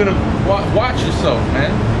gonna watch yourself,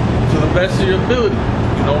 man, to the best of your ability.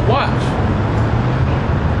 Watch.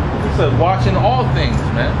 It says watching all things,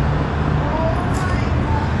 man.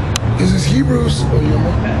 This is Hebrews.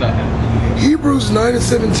 Hebrews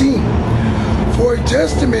 9:17. For a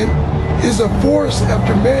testament is a force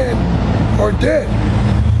after men are dead.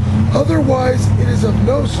 Otherwise, it is of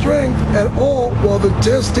no strength at all while the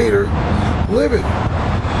testator liveth.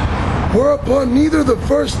 Whereupon neither the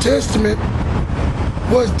first testament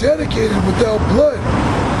was dedicated without blood.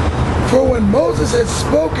 For when Moses had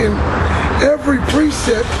spoken every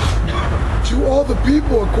precept to all the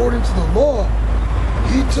people according to the law,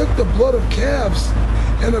 he took the blood of calves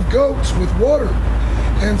and of goats with water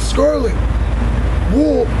and scarlet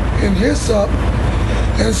wool and hyssop,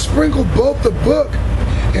 and sprinkled both the book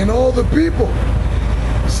and all the people,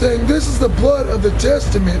 saying, This is the blood of the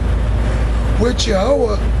testament which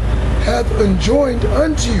Yahweh hath enjoined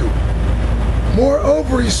unto you.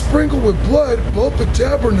 Moreover, he sprinkled with blood both the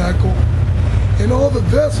tabernacle and all the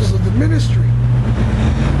vessels of the ministry.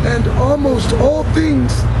 And almost all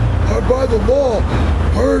things are by the law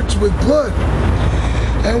purged with blood,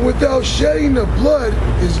 and without shedding of blood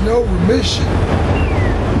is no remission.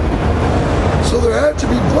 So there had to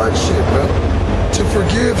be bloodshed, bro, to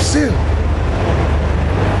forgive sin.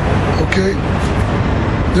 Okay?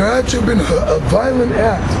 There had to have been a violent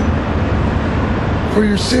act for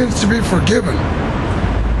your sins to be forgiven.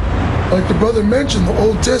 Like the brother mentioned, the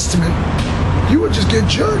Old Testament, you would just get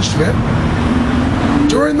judged, man.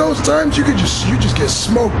 During those times, you just get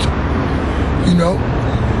smoked.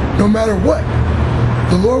 No matter what.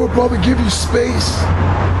 The Lord would probably give you space,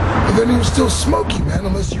 but then he would still smoke you, man,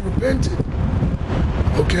 unless you repented.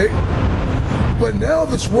 Okay? But now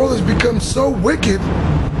this world has become so wicked,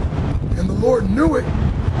 and the Lord knew it.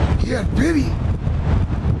 He had pity.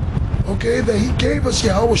 Okay, that he gave us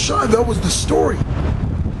Yahweh Shai. That was the story.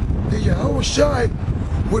 That Yahweh Shai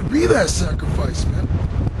would be that sacrifice, man.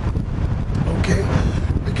 Okay?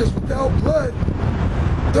 Because without blood,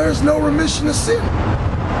 there's no remission of sin.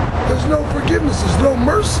 There's no forgiveness. There's no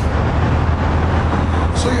mercy.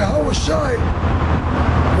 So Yahweh Shai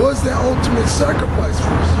was that ultimate sacrifice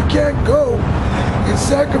for us. You can't go and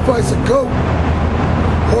sacrifice a goat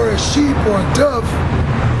or a sheep or a dove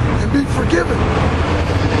and be forgiven.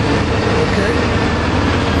 Okay?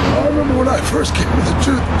 I remember when I first came to the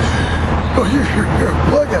truth, you're a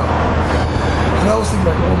bug out. And I was thinking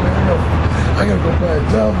like, oh man, I gotta go buy a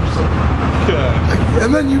dove or something. Yeah.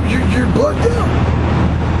 And then you're bugged out.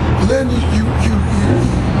 But then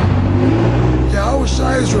Yahweh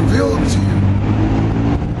Shai is revealed to you.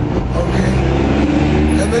 Okay?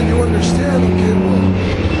 And then you understand, okay, well,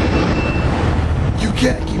 you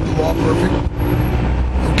can't keep the law perfect.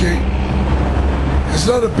 Okay? It's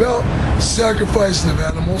not about sacrificing of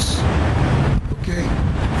animals. Okay?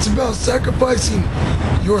 It's about sacrificing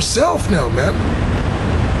yourself now, man.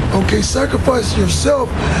 Okay? Sacrificing yourself,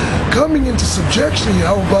 coming into subjection to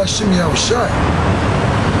Yahweh B'Shem Yahweh Shai.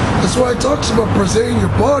 That's why it talks about presenting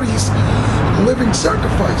your bodies a living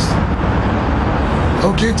sacrifice.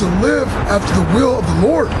 Okay, to live after the will of the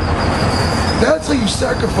Lord. That's how you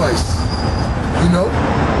sacrifice,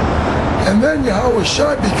 And then Yahweh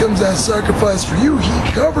Shai becomes that sacrifice for you.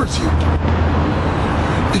 He covers you.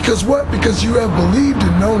 Because what? Because you have believed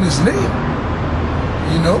and known his name.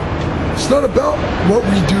 It's not about what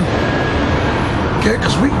we do. Okay,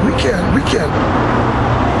 because we can't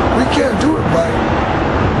do it right.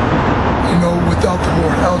 Without the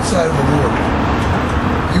Lord, outside of the Lord.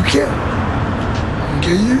 You can't.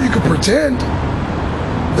 Okay, you can pretend.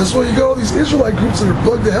 That's why you got all these Israelite groups that are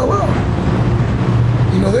bugged the hell out.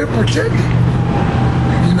 They're pretending.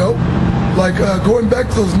 Like going back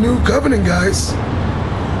to those new covenant guys,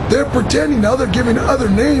 they're pretending. Now they're giving other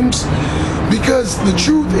names because the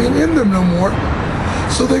truth ain't in them no more.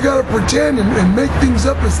 So they gotta pretend and make things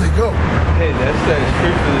up as they go. Hey, that's that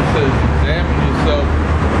scripture that says, examine yourself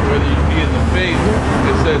whether you be in the faith.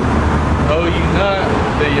 It says, know ye not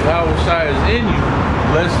that Yahweh is in you,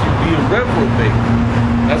 lest you be a reprobate.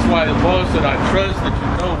 That's why the Paul said, I trust that you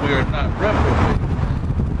know we are not reprobate.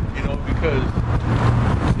 Because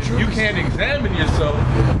if you can't examine yourself,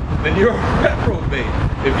 then you're a reprobate.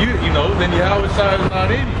 If then Yahweh is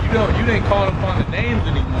not in you. You ain't calling upon the names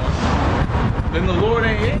anymore. Then the Lord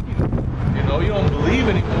ain't in you. You don't believe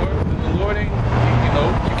anymore. Then the Lord ain't.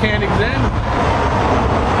 You can't examine.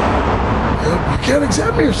 You can't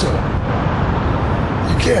examine yourself.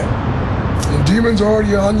 You can't. And demons are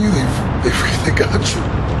already on you. They got you.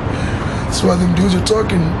 That's why them dudes are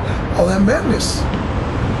talking all that madness.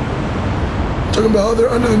 Talking about how they're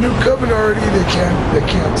under the new covenant already. They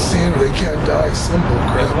can't sin or they can't die. Simple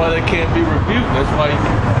crap. That's why they can't be rebuked. That's why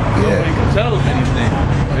nobody can tell them anything.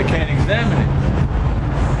 They can't examine it.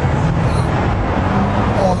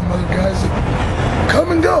 All them other guys that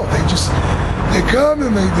come and go. They come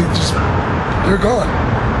and they're gone.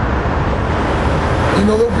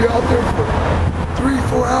 They'll be out there for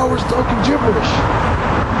 3-4 hours talking gibberish.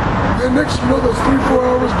 Then next those 3-4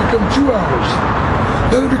 hours become 2 hours.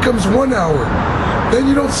 Then it becomes 1 hour. Then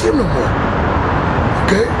you don't see them no more.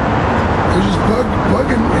 Okay? They're just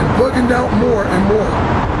bugging out more and more.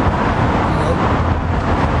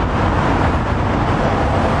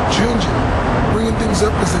 Changing, bringing things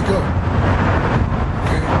up as they go.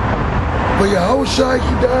 Okay? But Yahushua,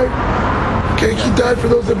 he died. Okay, he died for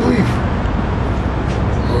those that believe.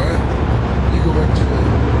 Alright? You go back to that.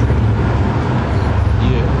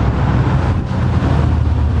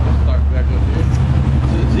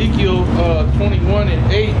 Ezekiel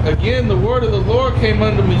 21:8. Again, the word of the Lord came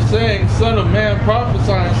unto me, saying, Son of man,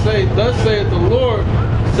 prophesy and say, Thus saith the Lord,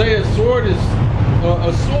 say a sword is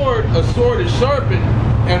sharpened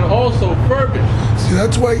and also furbished. See,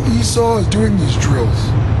 that's why Esau is doing these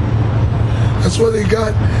drills. That's why they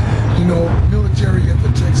got, military at the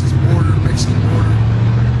Texas border, Mexican border.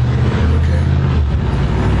 Okay.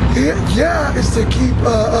 Yeah, it's to keep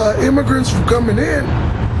immigrants from coming in.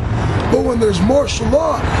 But when there's martial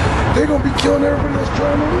law, they're going to be killing everybody that's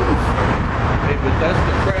trying to leave. Hey, but that's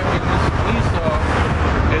the craftiness of Esau,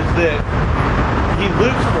 is that he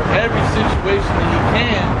looks for every situation that he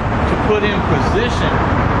can to put in position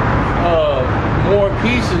more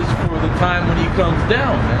pieces for the time when he comes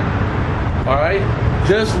down, man. All right?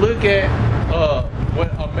 Just look at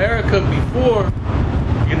what America before,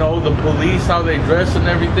 the police, how they dress and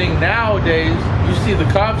everything. Nowadays, you see the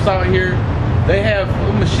cops out here, they have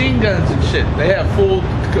machine guns and shit. They have full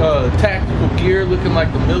tactical gear looking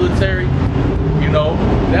like the military.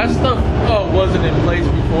 That stuff wasn't in place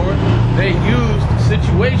before. They used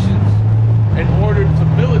situations in order to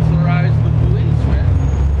militarize the police, man.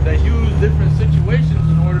 They used different situations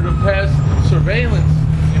in order to pass surveillance,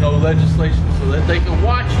 legislation so that they could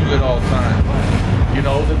watch you at all times.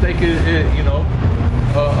 That they could,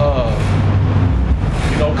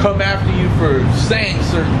 come after you for saying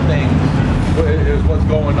certain things. Is what's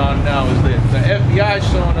going on now is that the FBI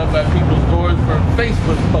showing up at people's doors for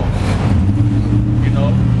Facebook posts.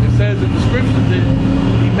 It says in the scripture that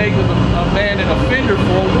he makes a man an offender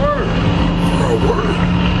for a word. For a word.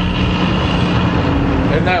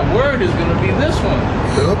 And that word is going to be this one.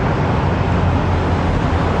 Yep,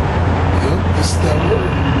 this is that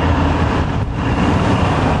word.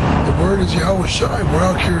 The word is Yahushua. We're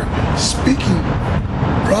out here speaking,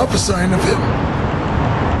 prophesying of him.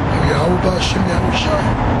 Yahweh Bashim Yahushua.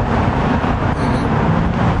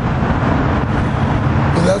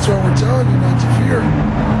 But that's why we're telling you not to fear.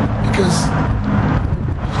 Because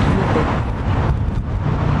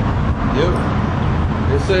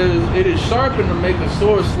it says, it is sharpened to make a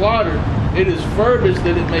sore slaughter. It is furbished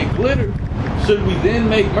that it may glitter. Should we then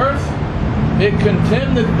make mirth? It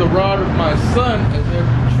contemneth the rod of my son as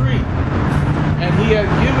every tree. And he hath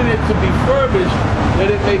given it to be furbished that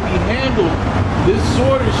it may be handled. This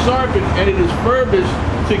sword is sharpened and it is furbished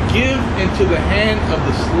to give into the hand of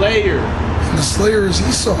the slayer. And the slayer is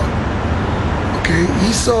Esau. Okay,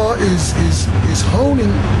 Esau is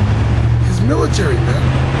honing his military, man.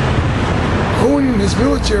 Honing his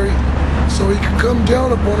military so he can come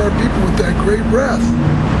down upon our people with that great wrath.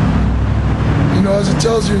 As it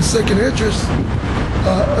tells you in 2nd Esdras,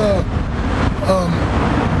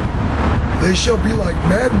 they shall be like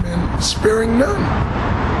madmen, sparing none.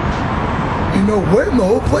 You know, wetting the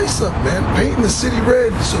whole place up, man. Painting the city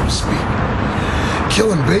red, so to speak.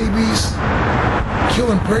 Killing babies,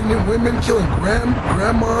 killing pregnant women, killing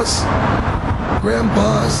grandmas,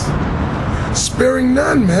 grandpas, sparing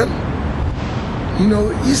none, man. You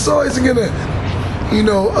know, Esau isn't gonna,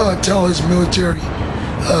 tell his military,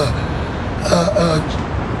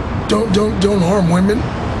 don't harm women,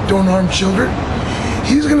 don't harm children.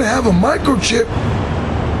 He's gonna have a microchip,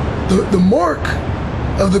 the mark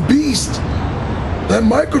of the beast, that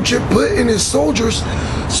microchip put in his soldiers,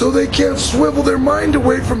 so they can't swivel their mind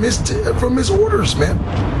away from his orders, man.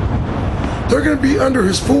 They're gonna be under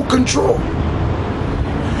his full control.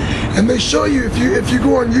 And they show you, if you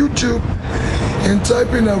go on YouTube and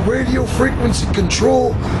type in a radio frequency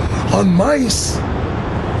control on mice,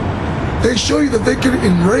 they show you that they can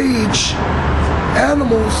enrage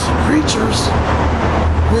animals, creatures,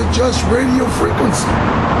 with just radio frequency.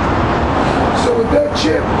 So with that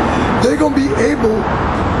chip, they're going to be able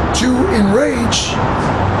to enrage,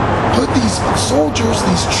 put these soldiers,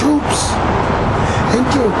 these troops,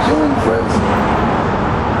 into a killing frenzy.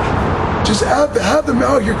 Just have them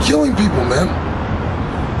out here killing people, man.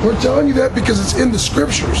 We're telling you that because it's in the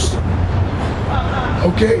scriptures.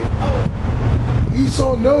 Okay?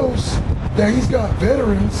 Esau knows that he's got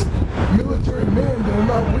veterans, military men that are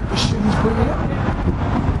not with the shit he's bringing up,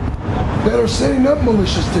 that are setting up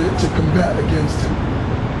militias to combat against him.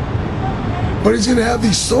 But he's going to have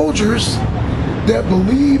these soldiers that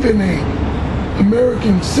believe in a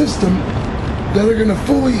American system that are going to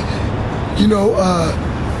fully,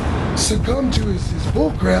 succumb to his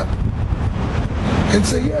bullcrap and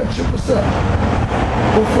say, yeah, chip us up.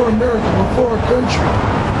 We're for America. We're for our country.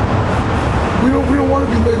 We don't want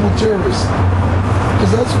to be labeled terrorists,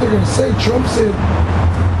 because that's what they're going to say. Trump said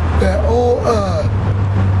that all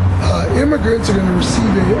immigrants are going to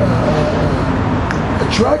receive a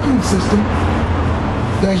tracking system,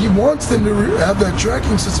 that he wants them to have that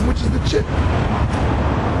tracking system, which is the chip.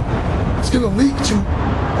 It's going to leak to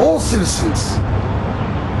all citizens.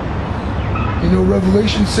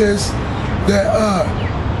 Revelation says that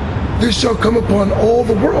this shall come upon all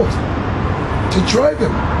the world to try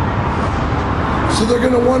them. So they're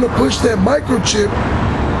going to want to push that microchip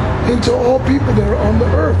into all people that are on the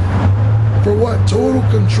earth. For what? Total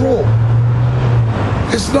control.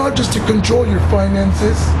 It's not just to control your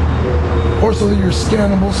finances, or so that you're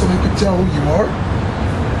scannable so they can tell who you are.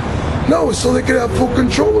 No, it's so they can have full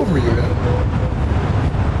control over you, man.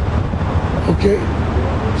 Okay?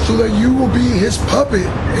 So that you will be his puppet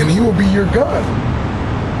and he will be your God.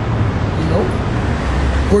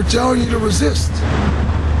 We're telling you to resist.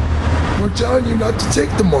 We're telling you not to take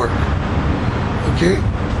the mark. Okay?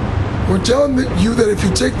 We're telling you that if you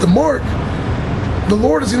take the mark, the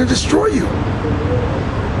Lord is going to destroy you.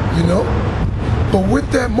 But with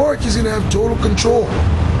that mark, he's going to have total control.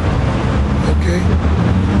 Okay?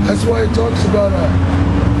 That's why it talks about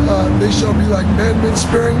they shall be like madmen,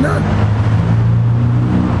 sparing none.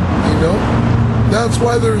 That's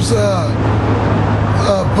why there's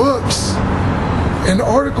books and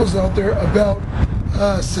articles out there about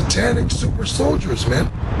satanic super soldiers, man.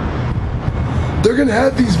 They're gonna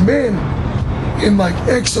have these men in like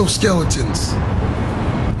exoskeletons,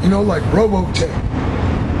 like Robotech,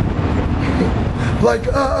 like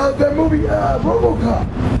that movie RoboCop.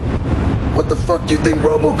 What the fuck do you think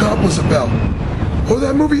RoboCop was about? Or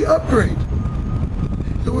that movie Upgrade?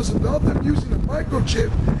 It was about them using a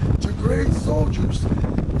microchip to create soldiers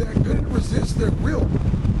that couldn't resist their will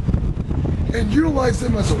and utilize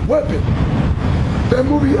them as a weapon. That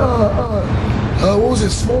movie, what was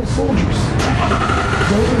it? Small Soldiers. Is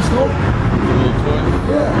that what it's called?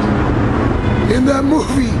 Yeah. In that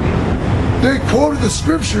movie, they quoted the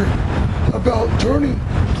scripture about turning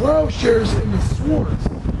plowshares into swords.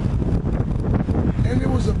 And it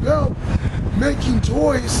was about making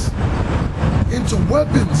toys into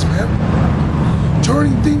weapons, man.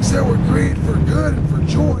 Turning things that were created for good and for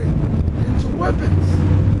joy into weapons.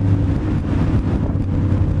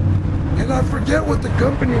 And I forget what the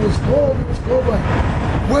company was called. It was called like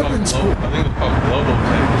Weapons School. I think it's called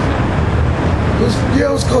Globotech. It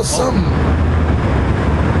was called something.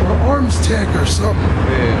 Or Arms Tech or something.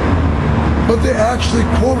 Yeah. But they actually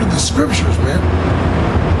quoted the scriptures, man.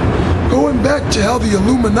 Going back to how the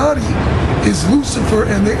Illuminati is Lucifer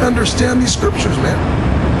and they understand these scriptures, man.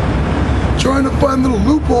 Trying to find little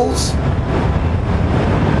loopholes,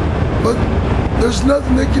 but there's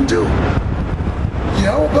nothing they can do.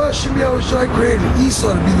 Yahweh Shem Yahushai created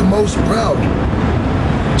Esau to be the most proud,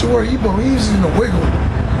 to where he believes in a wiggle.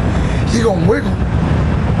 He gonna wiggle.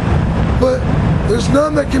 but there's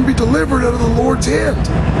none that can be delivered out of the Lord's hand.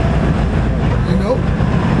 You know?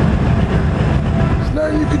 There's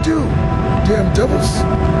nothing you could do. Damn devils.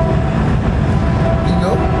 You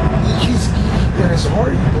know? He's in his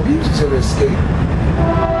heart, he believes he's going to escape.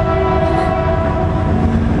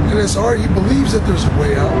 In his heart, he believes that there's a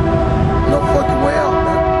way out. No fucking way out,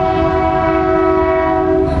 man.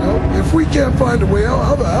 You know? If we can't find a way out,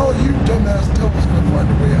 how the hell are you dumbass devils going to find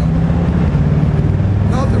a way out?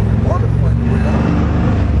 Not that we want to find a way out.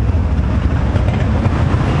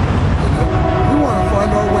 You know? We want to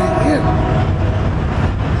find our way in.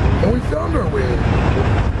 And we found our way in.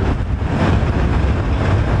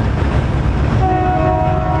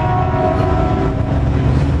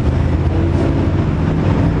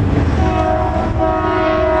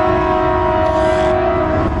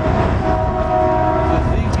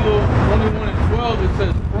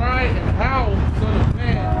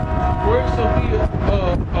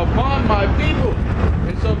 Upon my people,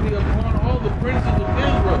 and shall be upon all the princes of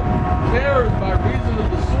Israel. Terrors by reason of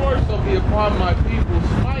the sword shall be upon my people.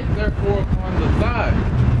 Smite therefore upon the thigh.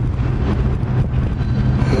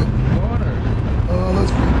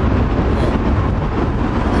 That's good.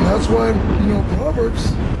 And that's why, you know, Proverbs,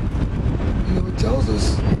 you know, it tells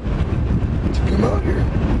us to come out here.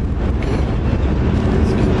 Okay.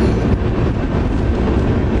 Let's get that.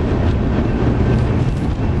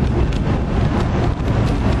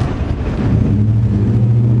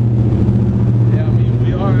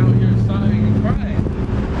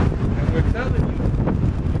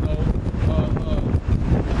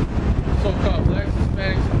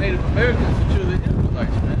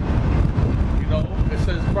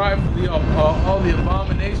 All the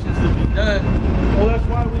abominations to be done. Well, that's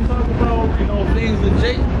why we talk about, you know, things that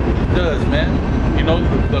Jake does, man. You know,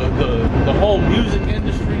 the whole music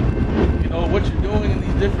industry, you know, what you're doing in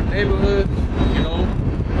these different neighborhoods, you know.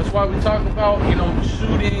 That's why we talk about, you know,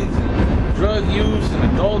 shootings and drug use and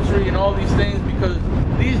adultery and all these things, because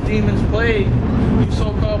these demons plague you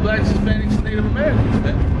so-called blacks, Hispanics, and Native Americans,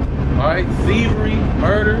 man. All right, thievery,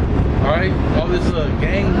 murder, all right, all this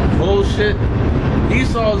gang bullshit.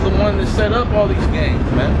 Esau is the one that set up all these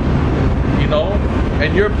gangs, man. You know,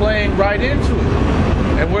 and you're playing right into it.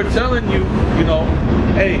 And we're telling you, you know,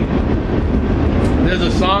 hey, there's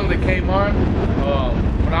a song that came on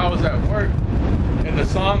when I was at work, and the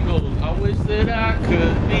song goes, I wish that I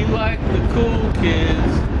could be like the cool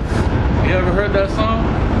kids. You ever heard that song?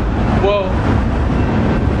 Well,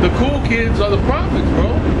 the cool kids are the prophets,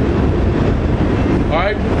 bro.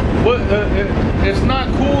 Alright? It's not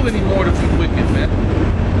cool anymore to be wicked, man.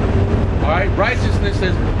 Alright? Righteousness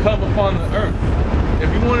has come upon the earth. If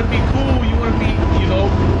you want to be cool, you want to be, you know,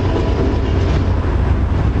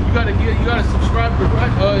 you gotta subscribe to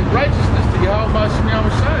righteousness to Yahweh Shem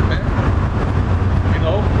Shai, man. You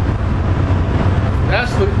know?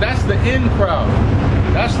 That's the in crowd.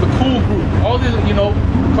 That's the cool group. All these, you know,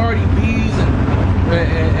 Cardi B's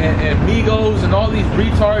and Migos and all these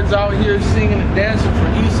retards out here singing and dancing for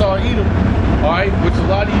Esau Edom, all right, which a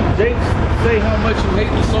lot of you Jakes say how much you hate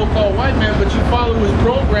the so-called white man, but you follow his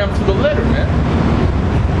program to the letter, man.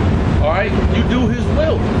 All right, you do his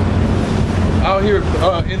will out here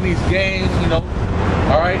in these gangs, you know.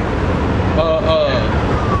 All right,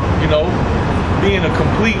 you know, being a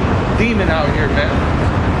complete demon out here, man.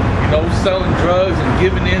 You know, selling drugs and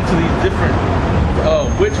giving in to these different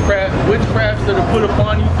witchcrafts that are put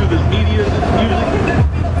upon you through the media and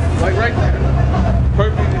music. Like right there.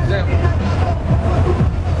 Perfect example.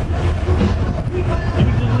 You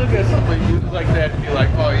can just look at somebody like that and be like,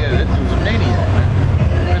 oh yeah, that dude's a maniac, man.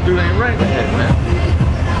 That dude ain't right in the head, man.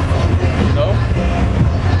 You know?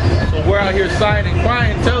 So we're out here sighing and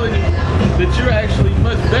crying, telling you that you're actually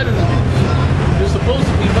much better than this. You're supposed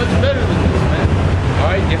to be much better than this, man.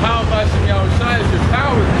 Alright? Yahweh Shem Shai is your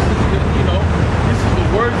power. This is your, you know, this is the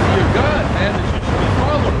words of your God, man, that you should be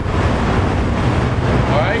following.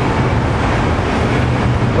 Alright?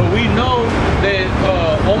 But we know that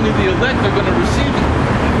only the elect are going to receive it.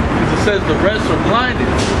 Because it says the rest are blinded.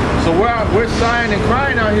 So we're sighing and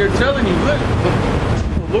crying out here telling you, look,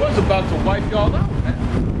 the Lord's about to wipe y'all out, man.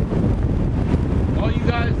 All you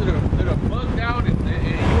guys that are bugged out and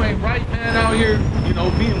you ain't right, man, out here, you know,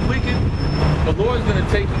 being wicked, the Lord's going to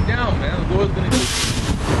take you down, man. The Lord's going to take you.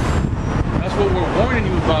 That's what we're warning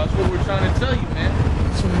you about. That's what we're trying to tell you, man.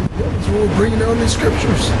 That's what we're bringing down these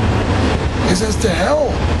scriptures. It says to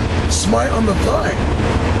hell, smite on the thigh.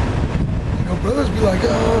 You know, brothers be like,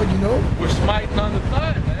 oh, you know. We're smiting on the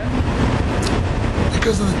thigh, man.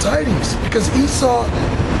 Because of the tidings. Because Esau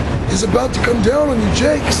is about to come down on you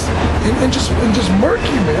Jakes and just murk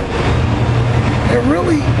you, man. And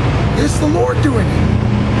really, it's the Lord doing it.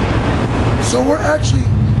 So we're actually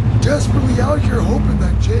desperately out here hoping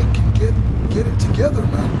that Jake can get it together,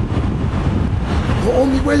 man. The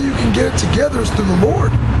only way you can get it together is through the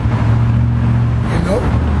Lord. You know?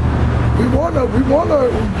 We wanna,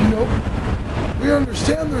 you know, we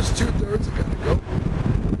understand there's 2/3 that gotta go.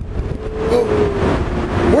 But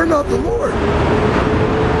we're not the Lord.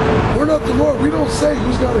 We're not the Lord. We don't say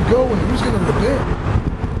who's gotta go and who's gonna repent.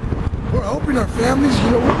 We're helping our families.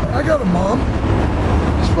 You know, I got a mom.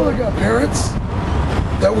 This brother got parents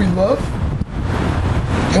that we love.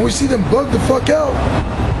 And we see them bug the fuck out.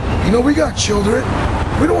 You know, we got children.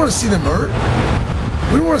 We don't want to see them hurt.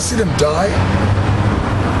 We don't want to see them die.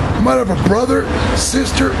 You might have a brother,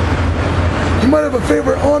 sister. You might have a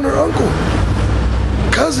favorite aunt or uncle.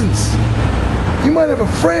 Cousins. You might have a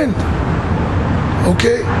friend.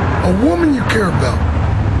 Okay? A woman you care about.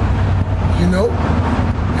 You know?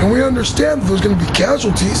 And we understand that there's going to be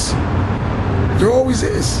casualties. There always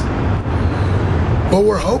is. But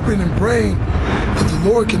we're hoping and praying that the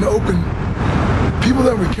Lord can open people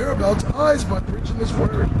that we care about's eyes by preaching His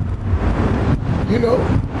word. You know,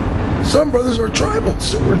 some brothers are tribal,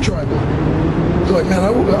 super tribal. They're like, man, I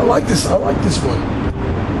like this. I like this one.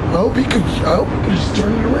 I hope he could just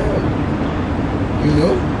turn it around. You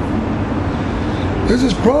know, this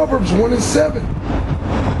is Proverbs 1:7.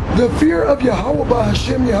 The fear of Yahweh by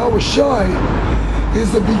Hashem Yahweh Shai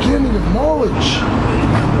is the beginning of knowledge.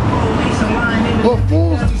 But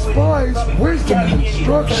fools despise wisdom and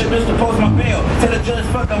instruction.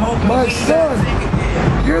 My son,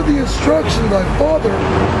 hear the instruction of thy father,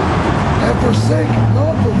 and forsake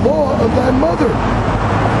not the law of thy mother.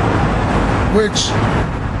 Which,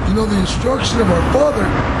 you know, the instruction of our father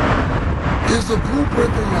is the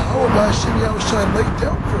blueprint that Yahweh Hashem Yahushua laid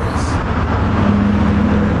down for us.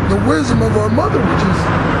 The wisdom of our mother, which is,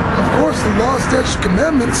 of course, the law, statutes,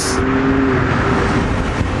 commandments.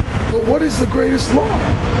 But what is the greatest law?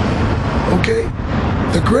 Okay?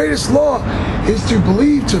 The greatest law is to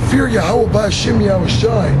believe, to fear Yahweh Hashem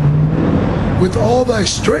Yahushua with all thy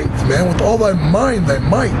strength, man, with all thy mind, thy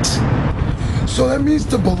might. So that means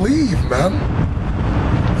to believe, man.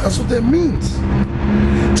 That's what that means.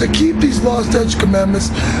 To keep these laws, statutes,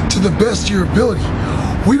 commandments to the best of your ability.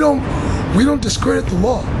 We don't discredit the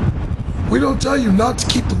law. We don't tell you not to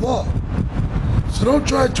keep the law. So don't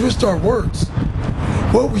try to twist our words.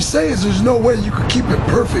 What we say is there's no way you could keep it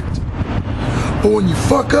perfect. But when you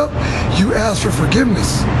fuck up, you ask for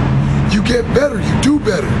forgiveness. You get better, you do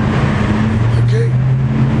better. Okay?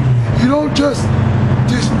 You don't just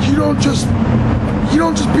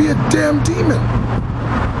be a damn demon.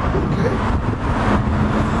 Okay?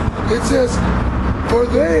 It says, for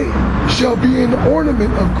they shall be an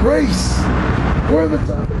ornament of grace. Where are the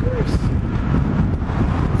time of grace?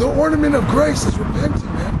 The ornament of grace is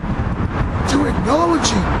repenting, man. To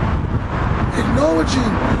acknowledging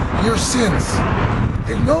your sins,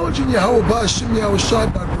 acknowledging Yahweh Hashem Yahushua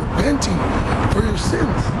by repenting for your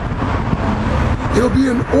sins. It'll be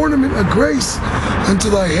an ornament of grace unto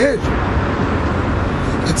thy head.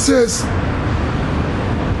 It says,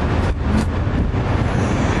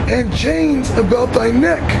 and chains about thy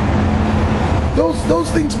neck. Those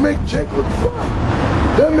things make Jake look fly.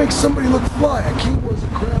 That makes somebody look fly. A king wears a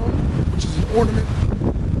crown, which is an ornament.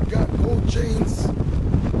 Got gold chains.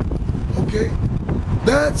 Okay,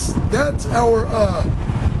 that's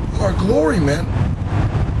our glory, man.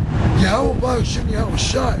 Yahweh Hashem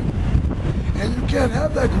Yahushua. And you can't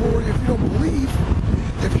have that glory if you don't believe,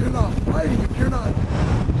 if you're not fighting, if you're not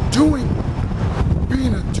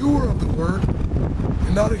being a doer of the word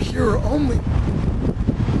and not a hearer only.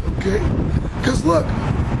 Okay? Because look,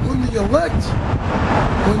 when the elect,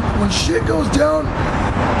 when shit goes down,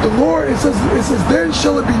 the Lord, it says, then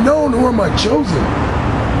shall it be known who are my chosen.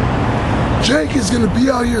 Jake is going to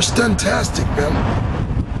be out here stuntastic, man.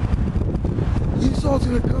 Esau's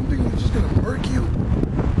going to come to you and he's just going to murk you.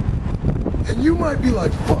 And you might be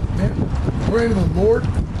like, fuck, man, praying to the Lord.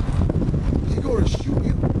 He go to shoot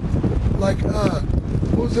you. Like,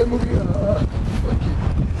 what was that movie?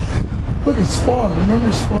 Fucking Spawn.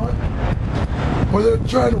 Remember Spawn? Where they're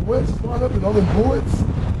trying to wet Spawn up with all the bullets,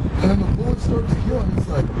 and then the bullets start to kill him. He's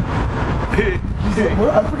like,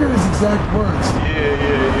 I forget his exact words.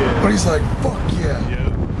 Yeah. But he's like, fuck yeah.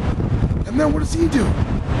 Yep. And then what does he do?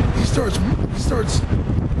 He starts working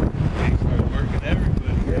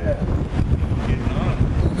everybody. Yeah. Getting on.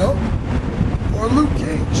 No? Or Luke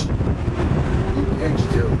Cage. Luke Cage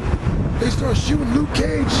too. They start shooting Luke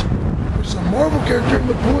Cage, which is a Marvel character, and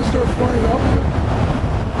the bullets start flying off of him.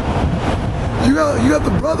 You got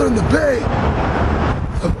the brother in the Bay,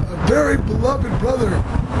 a very beloved brother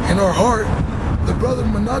in our heart, the brother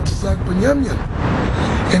Manatazak Benyamin.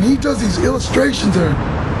 And he does these illustrations there,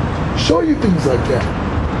 show you things like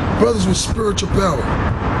that. Brothers with spiritual power.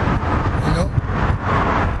 You know?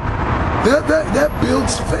 That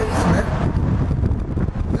builds faith, man.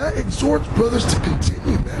 That exhorts brothers to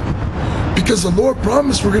continue, man. Because the Lord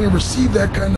promised we're going to receive that kind of